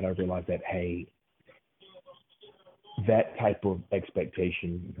older that I realized that, hey, that type of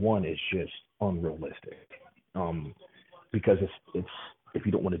expectation, one, is just unrealistic. Um, because it's if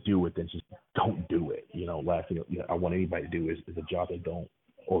you don't want to do it, then just don't do it. Last thing I want anybody to do is a job they don't,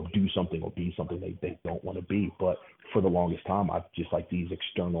 or do something or be something they don't want to be. But for the longest time, I've just, like, these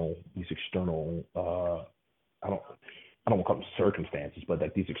external I don't. I don't want to call them circumstances, but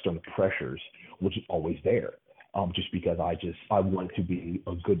like these external pressures was just always there. Just because I wanted to be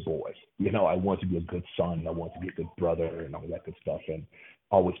a good boy, I wanted to be a good son, I wanted to be a good brother, and all that good stuff, and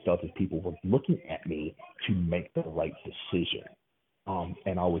always felt as people were looking at me to make the right decision,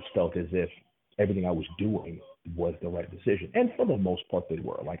 and I always felt as if everything I was doing was the right decision, and for the most part, they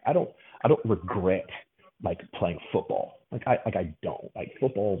were. Like I don't regret like playing football. I don't like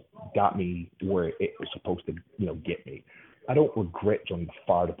football got me where it was supposed to get me. I don't regret joining the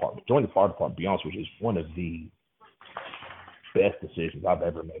fire department. Joining the fire department, to be honest with you, is one of the best decisions I've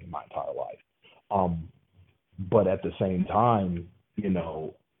ever made in my entire life. Um, but at the same time,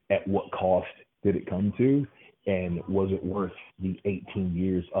 at what cost did it come to? And was it worth the 18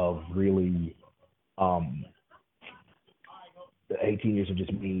 years of really, um, the 18 years of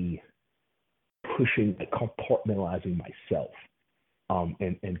just me pushing, like, compartmentalizing myself,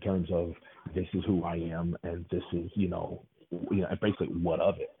 in terms of this is who I am and this is, and basically what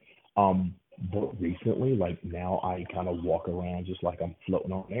of it. Um, but recently, like now, I kind of walk around just like I'm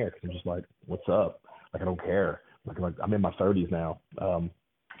floating on air because I'm just like, what's up? Like I don't care. Like I'm in my 30s now.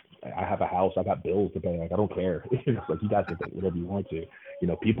 I have a house. I got bills to pay. Like I don't care. It's like you guys can think whatever you want to.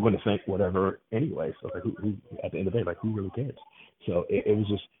 People are gonna think whatever anyway. So like, who at the end of the day, like who really cares? So it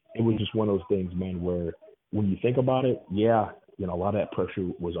was just one of those things, man, where when you think about it, yeah, a lot of that pressure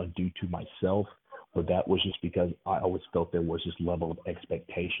was undue to myself, but that was just because I always felt there was this level of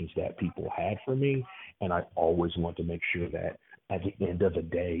expectations that people had for me, and I always want to make sure that at the end of the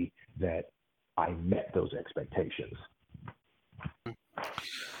day that I met those expectations.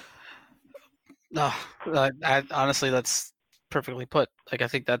 No, honestly, that's perfectly put. Like, I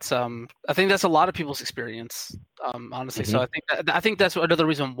think that's a lot of people's experience. Honestly, so Mm-hmm. I think that's another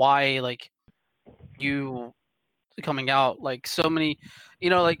reason why, like, you coming out, like so many,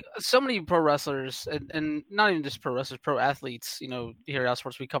 like so many pro wrestlers, and not even just pro wrestlers, pro athletes. Here at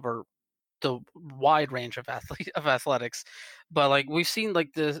Outsports, we cover the wide range of athletics, but like we've seen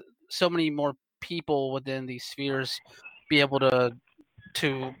like the so many more people within these spheres be able to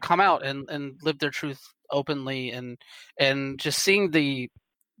come out and live their truth openly, and just seeing the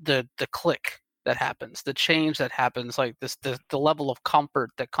click that happens, the change that happens, like the level of comfort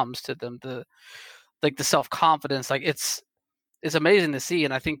that comes to them, the self-confidence, like it's amazing to see.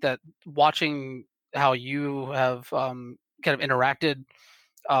 And I think that watching how you have kind of interacted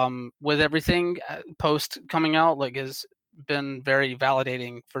with everything post coming out, like, has been very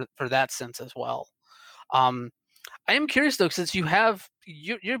validating for that sense as well. um I am curious though, since you've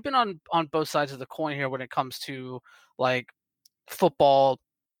been on both sides of the coin here when it comes to like football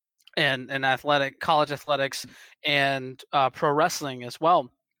and college athletics, and pro wrestling as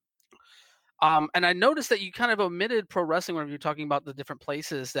well. And I noticed that you kind of omitted pro wrestling when you were talking about the different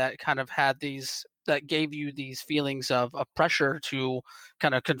places that kind of had these, that gave you these feelings of pressure to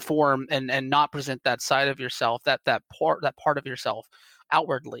kind of conform and not present that side of yourself, that part of yourself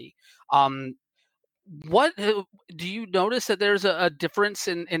outwardly. Um, what do you notice that there's a difference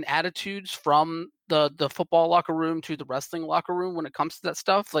in attitudes from the football locker room to the wrestling locker room when it comes to that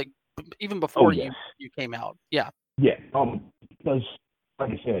stuff? Like even Oh before yes, you came out, yeah. yeah. Because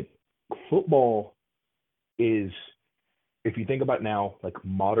like I said, football is, if you think about now, like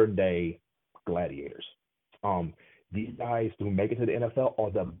modern day gladiators. Um, these guys who make it to the NFL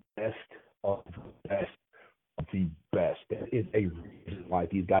are the best of the best of the best. There is a reason why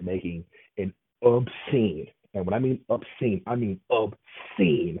these guys are making an obscene, and when I mean obscene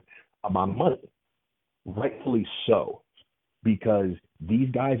amount of money. Rightfully so, because these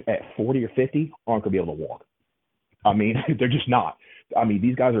guys at 40 or 50 aren't going to be able to walk. I mean, they're just not. I mean,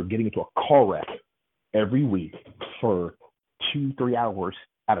 these guys are getting into a car wreck every week for 2, 3 hours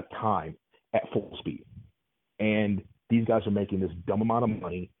at a time at full speed. And these guys are making this dumb amount of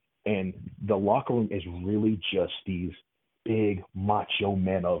money. And the locker room is really just these big macho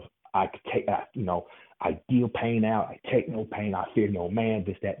men of, I could take, I deal pain out, I take no pain, I fear no man,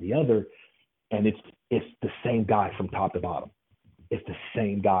 this, that, and the other. And it's the same guy from top to bottom. It's the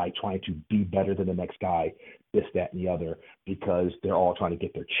same guy trying to be better than the next guy, this, that, and the other, because they're all trying to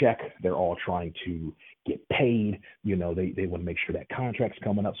get their check. They're all trying to get paid. They want to make sure that contract's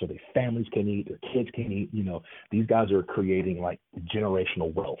coming up so their families can eat, their kids can eat. These guys are creating like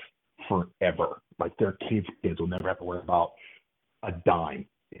generational wealth forever. Like their kids will never have to worry about a dime.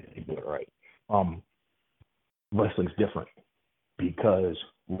 They do it right. Um, Wrestling's different because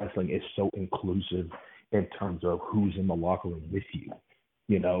wrestling is so inclusive in terms of who's in the locker room with you,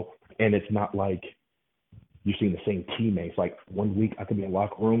 and it's not like you're seeing the same teammates. Like one week I could be in the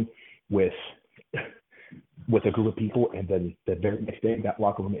locker room with with a group of people, and then the very next day that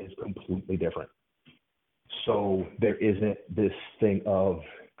locker room is completely different. So there isn't this thing of,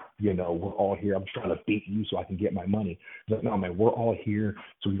 we're all here. I'm trying to beat you so I can get my money. But no, man, we're all here.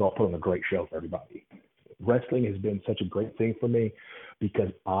 So we've all put on a great show for everybody. Wrestling has been such a great thing for me because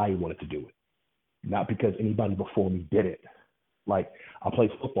I wanted to do it, not because anybody before me did it. Like, I played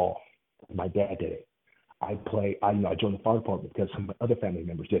football. My dad did it. I joined the fire department because some of my other family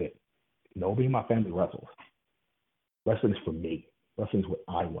members did it. Nobody in my family wrestles. Wrestling is for me. Wrestling is what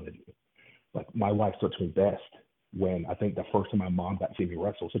I want to do. Like, my wife touched me best when I think the first time my mom got to see me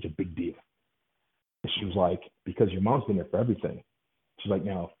wrestle was such a big deal. And she was like, because your mom's been there for everything. She's like,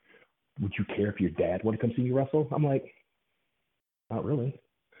 now, would you care if your dad wanted to come see you wrestle? I'm like, not really.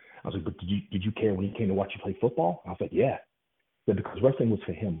 I was like, but did you care when he came to watch you play football? I was like, yeah. Said, because wrestling was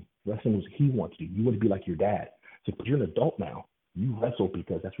for him. Wrestling was he wants to do. You want to be like your dad. So, but you're an adult now. You wrestle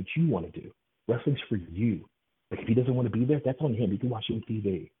because that's what you want to do. Wrestling's for you. Like, if he doesn't want to be there, that's on him. He can watch it on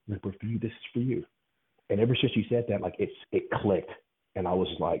TV. Like, but for you, this is for you. And ever since she said that, like, it clicked, and I was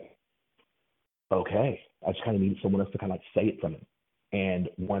like, okay. I just kind of needed someone else to kind of like say it from him. And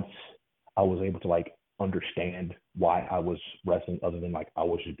once I was able to like understand why I was wrestling, other than like I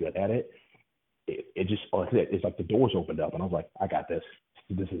was just good at it, it just, like I said, it's like the doors opened up, and I was like, I got this.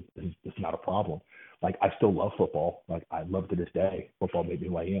 This is not a problem. Like, I still love football. Like, I love to this day. Football made me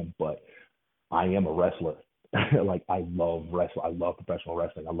who I am, but I am a wrestler. Like, I love wrestling. I love professional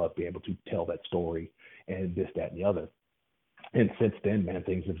wrestling. I love being able to tell that story and this, that, and the other. And since then, man,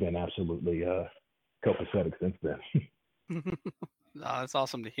 things have been absolutely copacetic since then. That's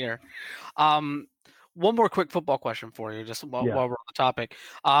awesome to hear. Um, One more quick football question for you, just while, Yeah. while we're on the topic.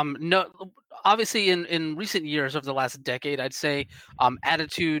 No, obviously, in recent years, over the last decade, I'd say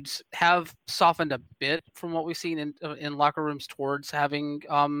attitudes have softened a bit from what we've seen in locker rooms towards having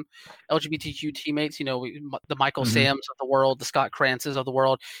LGBTQ teammates. The Michael Mm-hmm. Sams of the world, the Scott Crances of the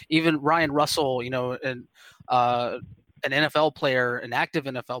world, even Ryan Russell. And uh, an NFL player, an active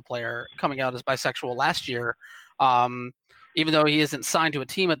NFL player, coming out as bisexual last year. Um, Even though he isn't signed to a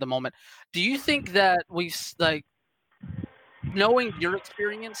team at the moment. Do you think that like knowing your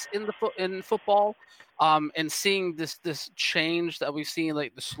experience in football, and seeing this change that we've seen,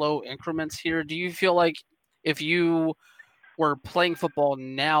 like the slow increments here? Do you feel like if you were playing football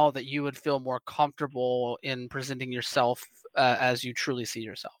now, that you would feel more comfortable in presenting yourself as you truly see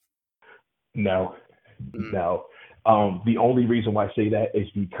yourself? No, Mm, no. The only reason why I say that is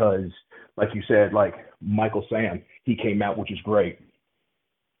because, like you said, like Michael Sam, he came out, which is great.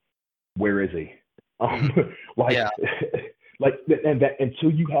 Where is he? mm, Um, like, yeah. like, and that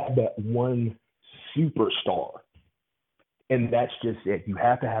until you have that one superstar, and that's just it. You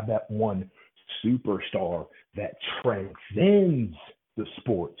have to have that one superstar that transcends the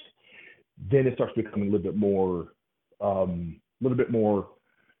sports. Then it starts becoming a little bit more.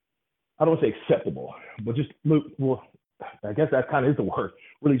 I don't want to say acceptable, but just well, I guess that kind of is the word.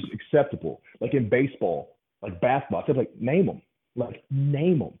 Really just acceptable. Like in baseball, like basketball, I said, like name them, like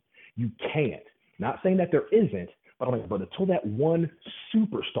name them. You can't. Not saying that there isn't, but I'm like, but until that one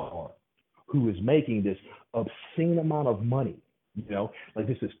superstar who is making this obscene amount of money, like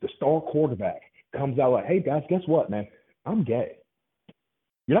this is the star quarterback comes out like, hey guys, guess what, man? I'm gay.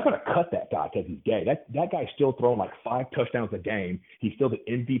 You're not going to cut that guy because he's gay. That guy's still throwing like 5 touchdowns a game. He's still the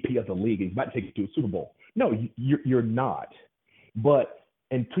MVP of the league. He's about to take it to a Super Bowl. No, you're not. But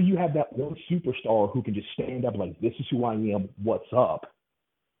until you have that one superstar who can just stand up like, this is who I am, what's up,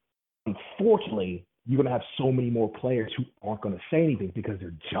 unfortunately, you're going to have so many more players who aren't going to say anything because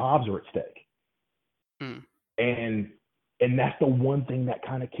their jobs are at stake. Mm, And and that's the one thing that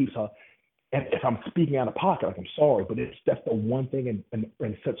kind of keeps a, and if I'm speaking out of pocket, like I'm sorry, but that's the one thing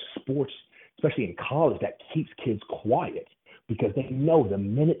in such sports, especially in college, that keeps kids quiet because they know the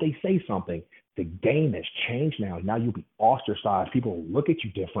minute they say something, the game has changed now. Now you'll be ostracized. People will look at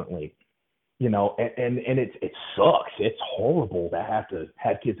you differently, and it sucks. It's horrible to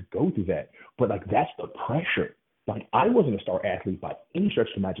have kids go through that. But like that's the pressure. Like I wasn't a star athlete by any stretch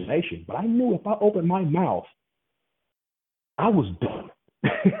of imagination, but I knew if I opened my mouth, I was done.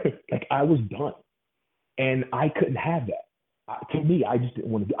 Like I was done, and I couldn't have that. To me, I just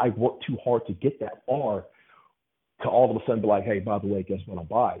didn't want to. I worked too hard to get that far. To all of a sudden be like, hey, by the way, guess what? I'm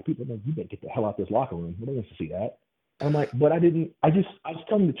bi. People are like, you better get the hell out of this locker room. Nobody wants to see that. And I'm like, but I didn't. I was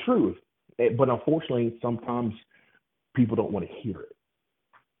telling the truth. But unfortunately, sometimes people don't want to hear it.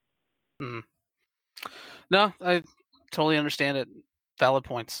 mm. No, I totally understand it. Valid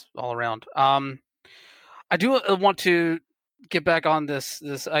points all around. I do want to get back on this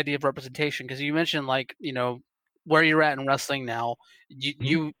idea of representation, because you mentioned, like, where you're at in wrestling now. You Mm-hmm.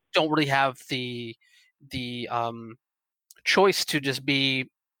 you don't really have the choice to just be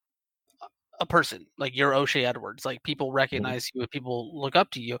a person. Like, you're O'Shea Edwards. Like, people Mhm. recognize you, people look up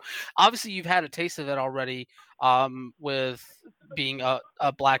to you. Obviously, you've had a taste of it already, with being a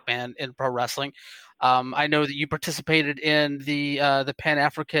black man in pro wrestling. I know that you participated in the Pan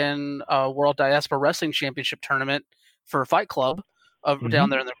African World Diaspora Wrestling Championship tournament for Fight Club down Mhm.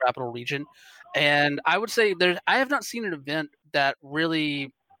 there in the capital region. And I would say I have not seen an event that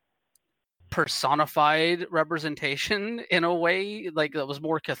really personified representation in a way, like, that was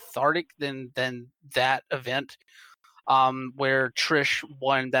more cathartic than that event, where Trish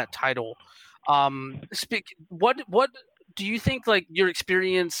won that title. What do you think, like, your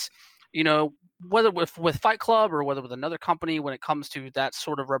experience, whether with Fight Club or whether with another company, when it comes to that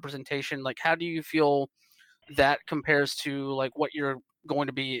sort of representation, like, how do you feel that compares to, like, what you're going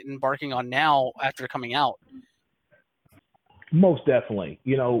to be embarking on now after coming out? Most definitely.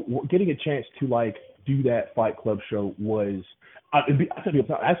 Getting a chance to like do that Fight Club show was. I tell you,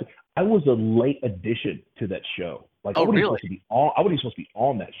 actually, I was a late addition to that show. Like I Oh, wasn't even really? supposed to be on. I wasn't even supposed to be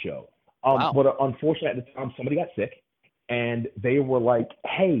on that show. Wow. But unfortunately, at the time, somebody got sick, and they were like,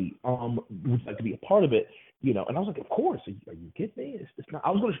 "Hey, would you like to be a part of it?" And I was like, "Of course." Are you kidding me? It's not.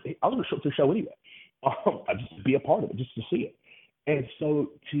 I was going to show up to the show anyway. I just to be a part of it, just to see it. And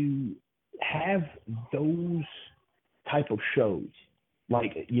so to have those type of shows,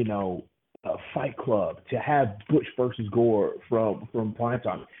 like Fight Club, to have Butch versus Gore from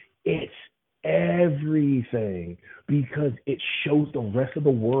Primetime, it's everything because it shows the rest of the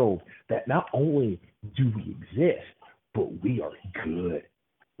world that not only do we exist, but we are good.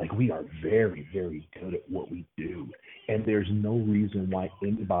 Like we are very, very good at what we do. And there's no reason why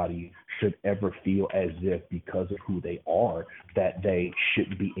anybody should ever feel as if because of who they are that they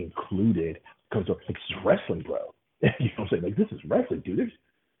shouldn't be included because of it's wrestling, bro. You know what I'm saying? Like this is wrestling, dude.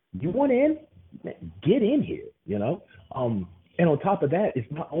 You want in? Get in here, you know? And on top of that,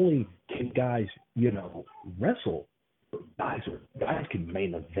 it's not only can guys, wrestle, but guys can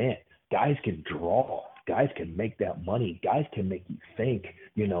main event, guys can draw, guys can make that money, guys can make you think,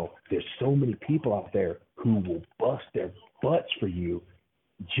 there's so many people out there who will bust their butts for you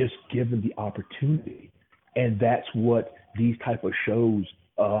just given the opportunity. And that's what these type of shows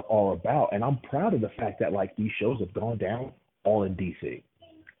are about. And I'm proud of the fact that like these shows have gone down all in DC.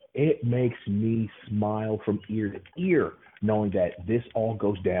 It makes me smile from ear to ear knowing that this all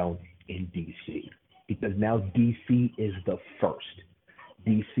goes down in DC because now DC is the first.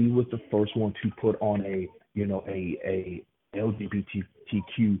 DC was the first one to put on a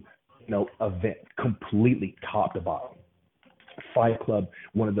LGBTQ event completely top to bottom. Fight Club,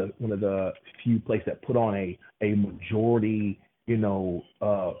 one of the few places that put on a majority,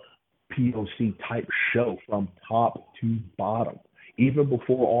 POC type show from top to bottom. Even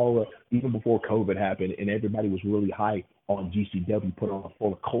before COVID happened and everybody was really high on GCW put on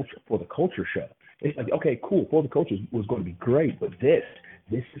for the culture show. It's like okay, cool, for the culture was going to be great, but this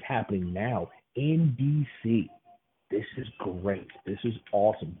is happening now in DC. This is great. This is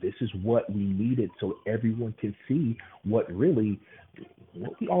awesome. This is what we needed so everyone can see what we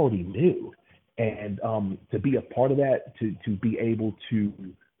already knew. And to be a part of that, to be able to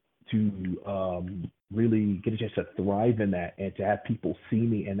really get a chance to thrive in that and to have people see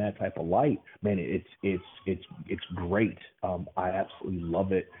me in that type of light, man, it's great. I absolutely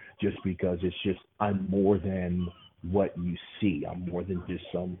love it just because it's just I'm more than what you see. I'm more than just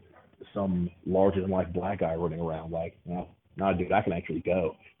some larger than life black guy running around. Like, no, dude, I can actually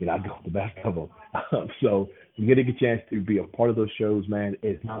go. I go with the best of them. So getting a chance to be a part of those shows, man,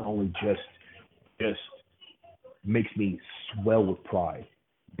 is not only just makes me swell with pride,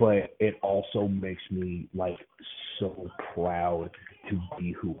 but it also makes me like so proud to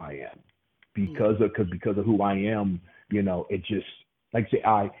be who I am Mm. because of who I am. It just like I say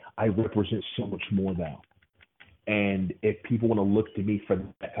I represent so much more now. And if people want to look to me for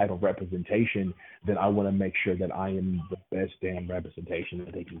that type of representation, then I want to make sure that I am the best damn representation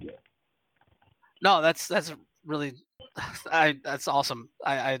that they can get. No, that's really that's awesome.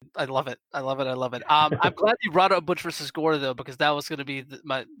 I love it. I love it. I love it. I'm glad you brought up Butch versus Gore though, because that was going to be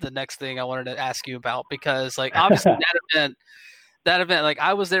the next thing I wanted to ask you about. Because like obviously that event, like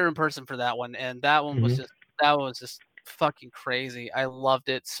I was there in person for that one, and Hmm. that one was just fucking crazy. I loved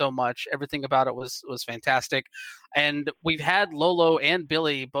it so much. Everything about it was fantastic, and we've had Lolo and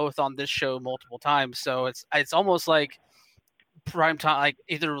Billy both on this show multiple times, so it's almost like prime time, like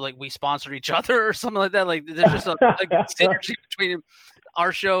either like we sponsor each other or something like that. Like there's just a good synergy between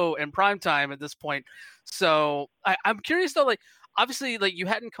our show and prime time at this point. So I'm curious though, like obviously like you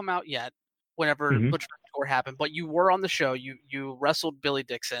hadn't come out yet whenever Hmm. Butcher Score happened, but you were on the show. You wrestled Billy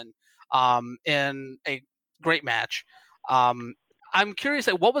Dixon in a great match. Um I'm curious,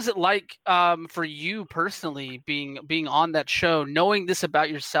 like, what was it like for you personally being on that show, knowing this about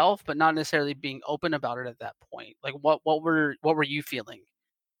yourself, but not necessarily being open about it at that point? Like, what were you feeling?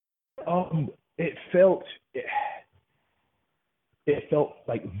 It felt it felt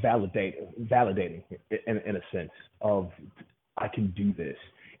like validating in a sense of I can do this.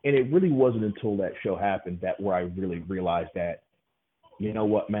 And it really wasn't until that show happened that where I really realized that, you know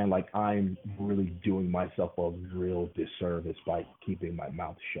what, man, like I'm really doing myself a real disservice by keeping my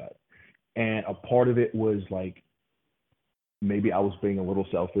mouth shut. And a part of it was like maybe I was being a little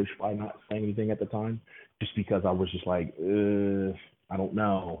selfish by not saying anything at the time, just because I was just like, I don't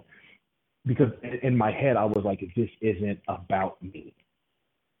know. Because in my head, I was like, this isn't about me,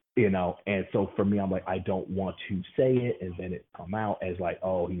 you know. And so for me, I'm like, I don't want to say it, and then it come out as like,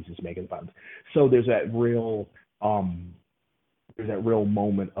 oh, he's just making fun. So um, there's that real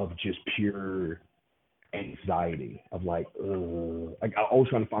moment of just pure anxiety of like I was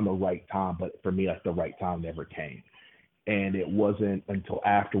trying to find the right time, but for me, like the right time never came. And it wasn't until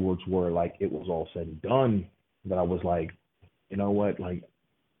afterwards where like it was all said and done that I was like, you know what, like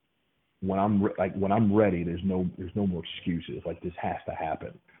when I'm ready, there's no more excuses. Like this has to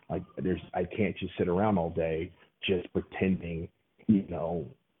happen. Like I can't just sit around all day just pretending, you know,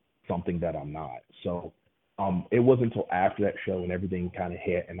 something that I'm not. So it wasn't until after that show and everything kind of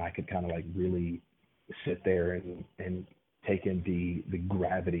hit and I could kind of like really sit there and take in the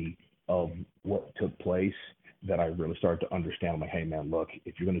gravity of what took place that I really started to understand. I'm like, hey man, look,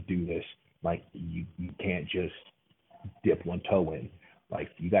 if you're gonna do this, like you can't just dip one toe in. Like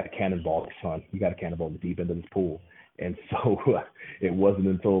you got a cannonball, son. You got a cannonball in the deep end of this pool. And so it wasn't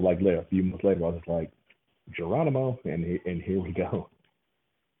until like later, a few months later, I was like Geronimo, and here we go.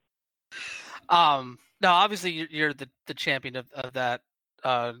 Now obviously you're the champion of that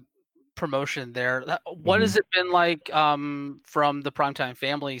uh promotion there. What Mm-hmm. has it been like from the primetime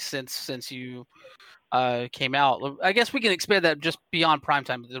family since you came out? I guess we can expand that just beyond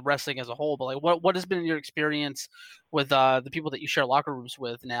primetime, the wrestling as a whole. But like, what has been your experience with the people that you share locker rooms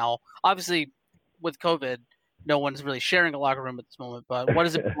with now? Obviously, with COVID, no one's really sharing a locker room at this moment. But what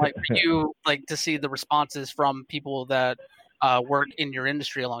has it been like for you, like to see the responses from people that work in your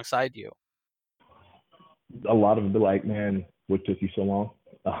industry alongside you? A lot of them be like, man, what took you so long?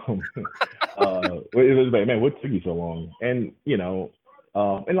 It was like, man, what took you so long? And you know,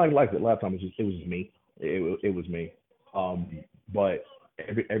 and like a lot of times it was me. It was me. But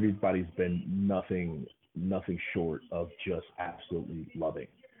everybody's been nothing short of just absolutely loving,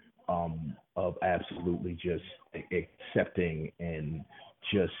 of absolutely just accepting and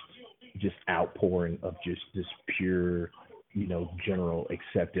just just outpouring of just this pure, you know, general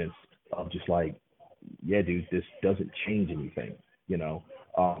acceptance of just like, yeah, dude, this doesn't change anything, you know.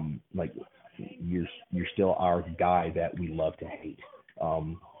 Like you're still our guy that we love to hate.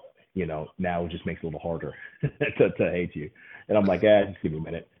 Um, you know, now it just makes it a little harder to hate you. And I'm like, just give me a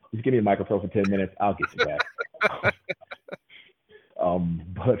minute. Just give me a microphone for 10 minutes. I'll get you back.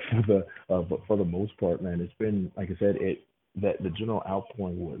 But for the most part, man, it's been like I said, it that the general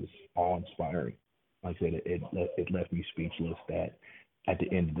outpouring was awe inspiring. Like I said, it left me speechless. That at the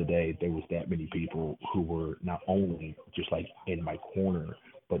end of the day, there was that many people who were not only just like in my corner,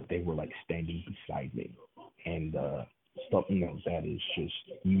 but they were like standing beside me, and something like that is just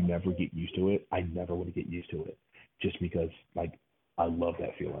you never get used to it. I never want to get used to it, just because like I love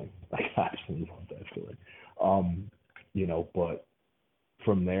that feeling. Like I absolutely love that feeling. Um, you know, but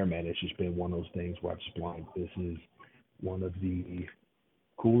from there, man, it's just been one of those things where I've just been like, this is one of the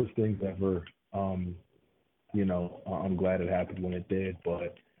coolest things ever. You know, I'm glad it happened when it did,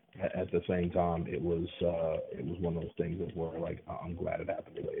 but at the same time, it was one of those things that were like, I'm glad it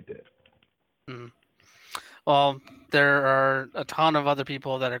happened the way it did. Mm. Well, there are a ton of other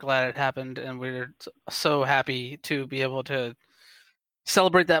people that are glad it happened, and we're so happy to be able to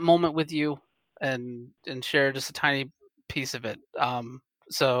celebrate that moment with you and share just a tiny piece of it.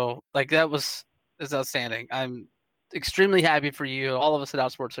 So like that was is outstanding. I'm extremely happy for you. All of us at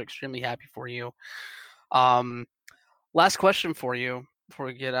Outsports are extremely happy for you. Um, Last question for you before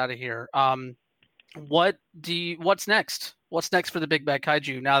we get out of here. What's next? What's next for the Big Bad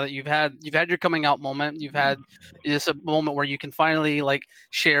Kaiju now that you've had your coming out moment, you've had this a moment where you can finally like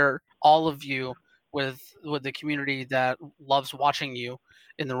share all of you with the community that loves watching you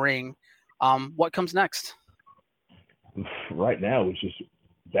in the ring. What comes next? Right now, it's just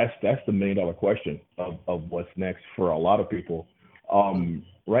that's the $1 million question of what's next for a lot of people.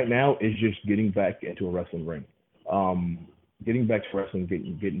 Right now is just getting back into a wrestling ring. Getting back to wrestling,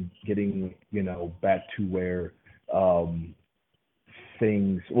 getting you know back to where um,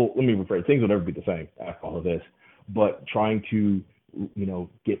 things. Well, let me rephrase. Things will never be the same after all of this, but trying to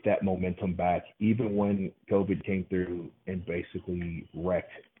get that momentum back, even when COVID came through and basically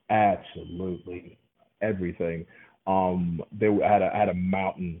wrecked absolutely everything. I had a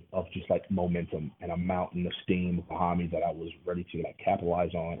mountain of just like momentum and a mountain of steam behind me that I was ready to like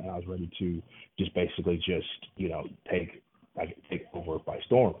capitalize on, and I was ready to just basically just take over by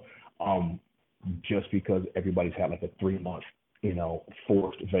storm. Um, just because everybody's had like a 3 month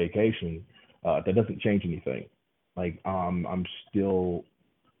forced vacation, that doesn't change anything. Like I'm still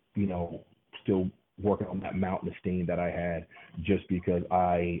you know, still working on that mountain of steam that I had, just because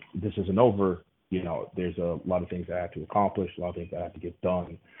this isn't over. There's a lot of things I have to accomplish, a lot of things I have to get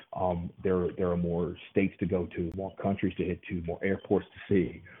done. There are more states to go to, more countries to hit to, more airports to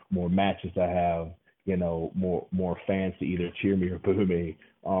see, more matches to have, more fans to either cheer me or boo me.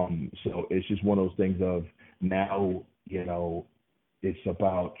 So it's just one of those things of now, it's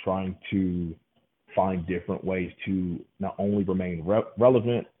about trying to find different ways to not only remain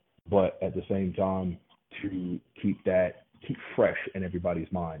relevant, but at the same time to keep fresh in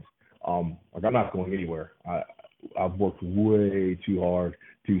everybody's minds. Like I'm not going anywhere. I've worked way too hard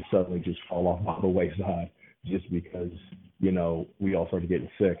to suddenly just fall off by the wayside just because we all started getting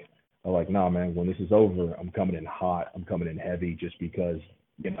sick. I'm like, nah, man. When this is over, I'm coming in hot. I'm coming in heavy, just because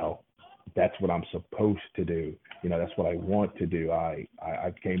you know that's what I'm supposed to do. That's what I want to do. I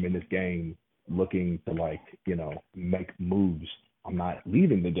came in this game looking to make moves. I'm not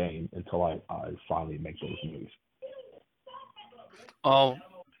leaving the game until I finally make those moves. Oh,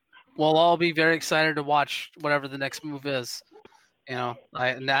 well, I'll be very excited to watch whatever the next move is.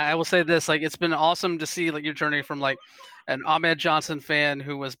 I will say this: like, it's been awesome to see like your journey from like an Ahmed Johnson fan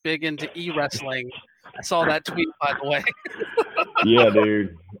who was big into wrestling. I saw that tweet, by the way. Yeah,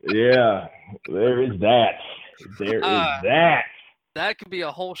 dude. Yeah, there is that. There is Uh, that, that could be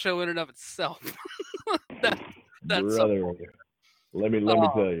a whole show in and of itself. that that's so brother. Let me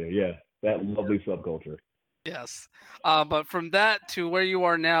uh, tell you. Yeah, that lovely subculture. yes. But from that to where you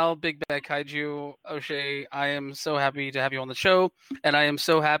are now, Big Bad Kaiju O'Shea, I am so happy to have you on the show, and I am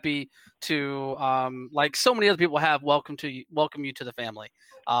so happy to, like so many other people have, welcome you to the family.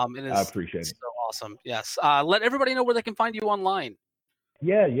 It I is appreciate it. so awesome. Yes. Let everybody know where they can find you online.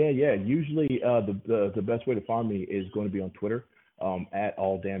 Yeah, yeah, yeah. Usually, the best way to find me is going to be on Twitter, at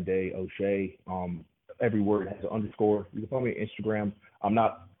all damn day O'Shea. Every word has an underscore. You can find me on Instagram. I'm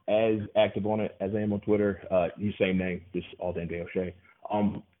not as active on it as I am on Twitter. Same name, just all damn day O'Shea.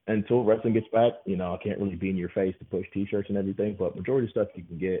 Until wrestling gets back, I can't really be in your face to push T-shirts and everything, but majority of stuff you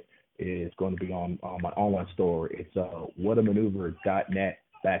can get is going to be on my online store. It's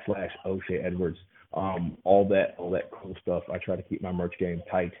whatamaneuver.net/O'Shea Edwards. All that cool stuff. I try to keep my merch game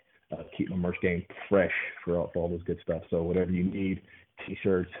tight, keep my merch game fresh for all this good stuff. So whatever you need,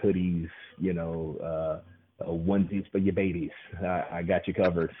 t-shirts, hoodies, onesies for your babies, I got you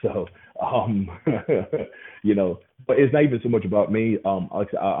covered. So, um, but it's not even so much about me. I'm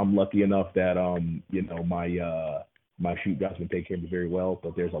lucky enough that my shoot guys been taking care of me very well.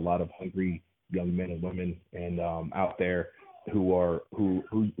 But there's a lot of hungry young men and women and out there who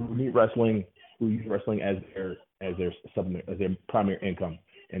need wrestling, who use wrestling as their primary income.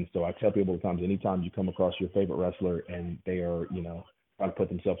 And so I tell people all the time, anytime you come across your favorite wrestler and they are, trying to put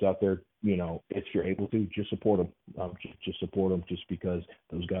themselves out there, if you're able to, just support them. Just support them, just because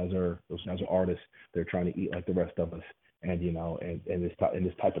those guys are artists. They're trying to eat like the rest of us. And in this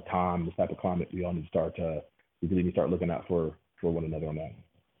type of time, this type of climate, we all need to we really need to start looking out for one another on that.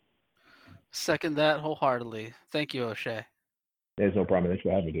 Second that wholeheartedly. Thank you, O'Shea. There's no problem. Thanks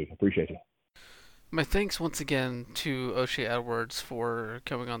for having me, dude. Appreciate you. My thanks once again to O'Shea Edwards for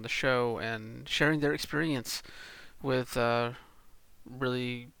coming on the show and sharing their experience with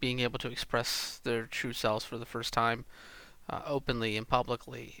really being able to express their true selves for the first time, openly and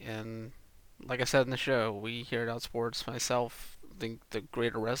publicly. And like I said in the show, we here at Outsports, myself, think the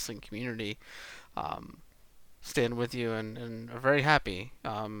greater wrestling community, um, stand with you and are very happy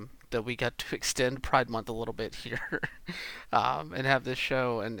that we got to extend Pride Month a little bit here and have this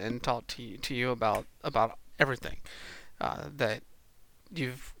show and talk to you about everything that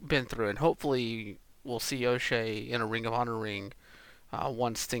you've been through. And hopefully we'll see O'Shea in a Ring of Honor ring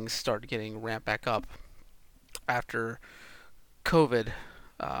once things start getting ramped back up after COVID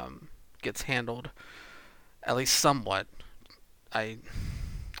gets handled at least somewhat. I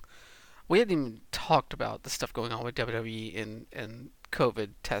We hadn't even talked about the stuff going on with WWE and COVID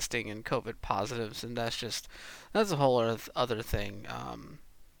testing and COVID positives, and that's a whole other thing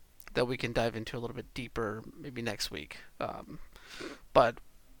that we can dive into a little bit deeper maybe next week. But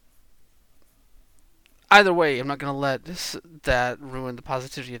either way, I'm not going to let that ruin the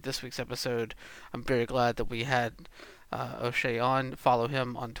positivity of this week's episode. I'm very glad that we had O'Shea on. Follow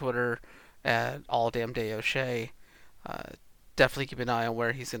him on Twitter at alldamndayO'Shea. Uh, Definitely keep an eye on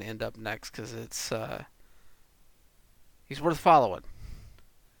where he's going to end up next, because he's worth following.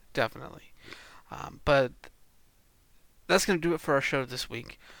 Definitely. But that's going to do it for our show this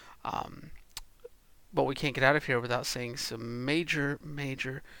week. But we can't get out of here without saying some major,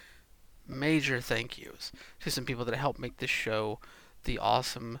 major, major thank yous to some people that helped make this show the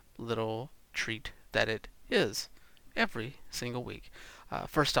awesome little treat that it is every single week.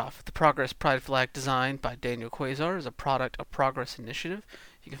 First off, the Progress Pride Flag designed by Daniel Quasar is a product of Progress Initiative.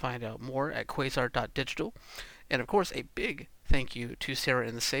 You can find out more at quasar.digital. And of course, a big thank you to Sarah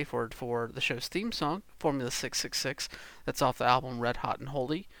and the Safe Word for the show's theme song, Formula 666. That's off the album Red Hot and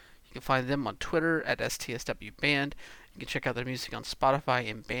Holy. You can find them on Twitter at STSWBand. You can check out their music on Spotify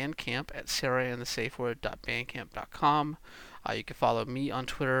and Bandcamp at sarahandthesafeword.bandcamp.com. You can follow me on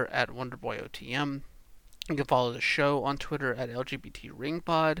Twitter at WonderboyOTM. You can follow the show on Twitter at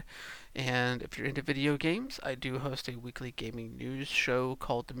LGBTRingPod. And if you're into video games, I do host a weekly gaming news show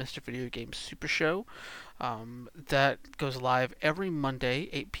called the Mr. Video Game Super Show. That goes live every Monday,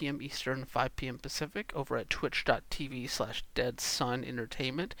 8 p.m. Eastern, 5 p.m. Pacific, over at twitch.tv/Dead Sun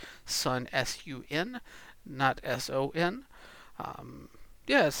Entertainment. Sun, S-U-N, not S-O-N.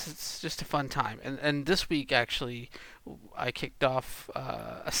 Yes, it's just a fun time. And this week, actually, I kicked off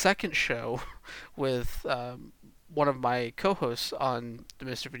a second show with one of my co-hosts on the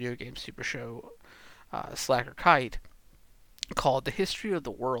Mr. Video Game Super Show, Slacker Kite, called The History of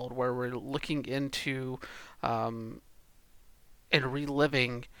the World, where we're looking into and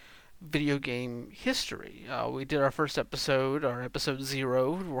reliving video game history. We did our first episode, our episode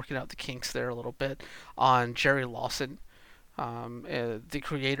 0, working out the kinks there a little bit, on Jerry Lawson, the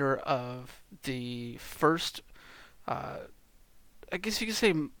creator of the first, I guess you could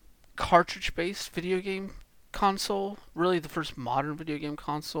say, cartridge-based video game console, really the first modern video game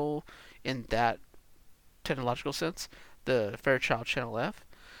console in that technological sense, the Fairchild Channel F.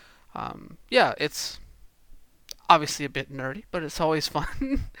 Yeah, it's obviously a bit nerdy, but it's always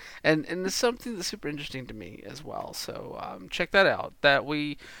fun, and it's something that's super interesting to me as well. So check that out. That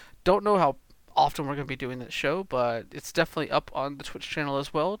we don't know how often we're going to be doing that show, but it's definitely up on the Twitch channel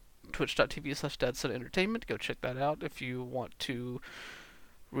as well, twitch.tv/Dead Entertainment. Go check that out if you want to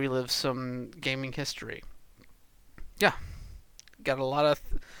relive some gaming history. Yeah, got a lot of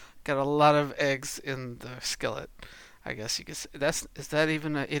eggs in the skillet, I guess you could say. Is that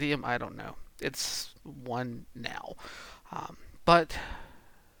even an idiom? I don't know. It's one now. But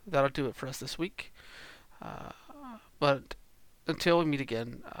that'll do it for us this week. But until we meet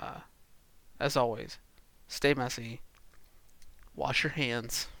again, as always, stay messy, wash your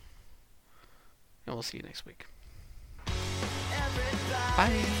hands, and we'll see you next week.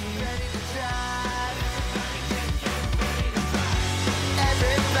 Bye.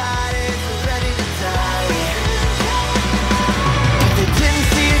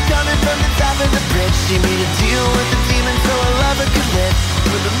 From the top of the bridge, she made a deal with the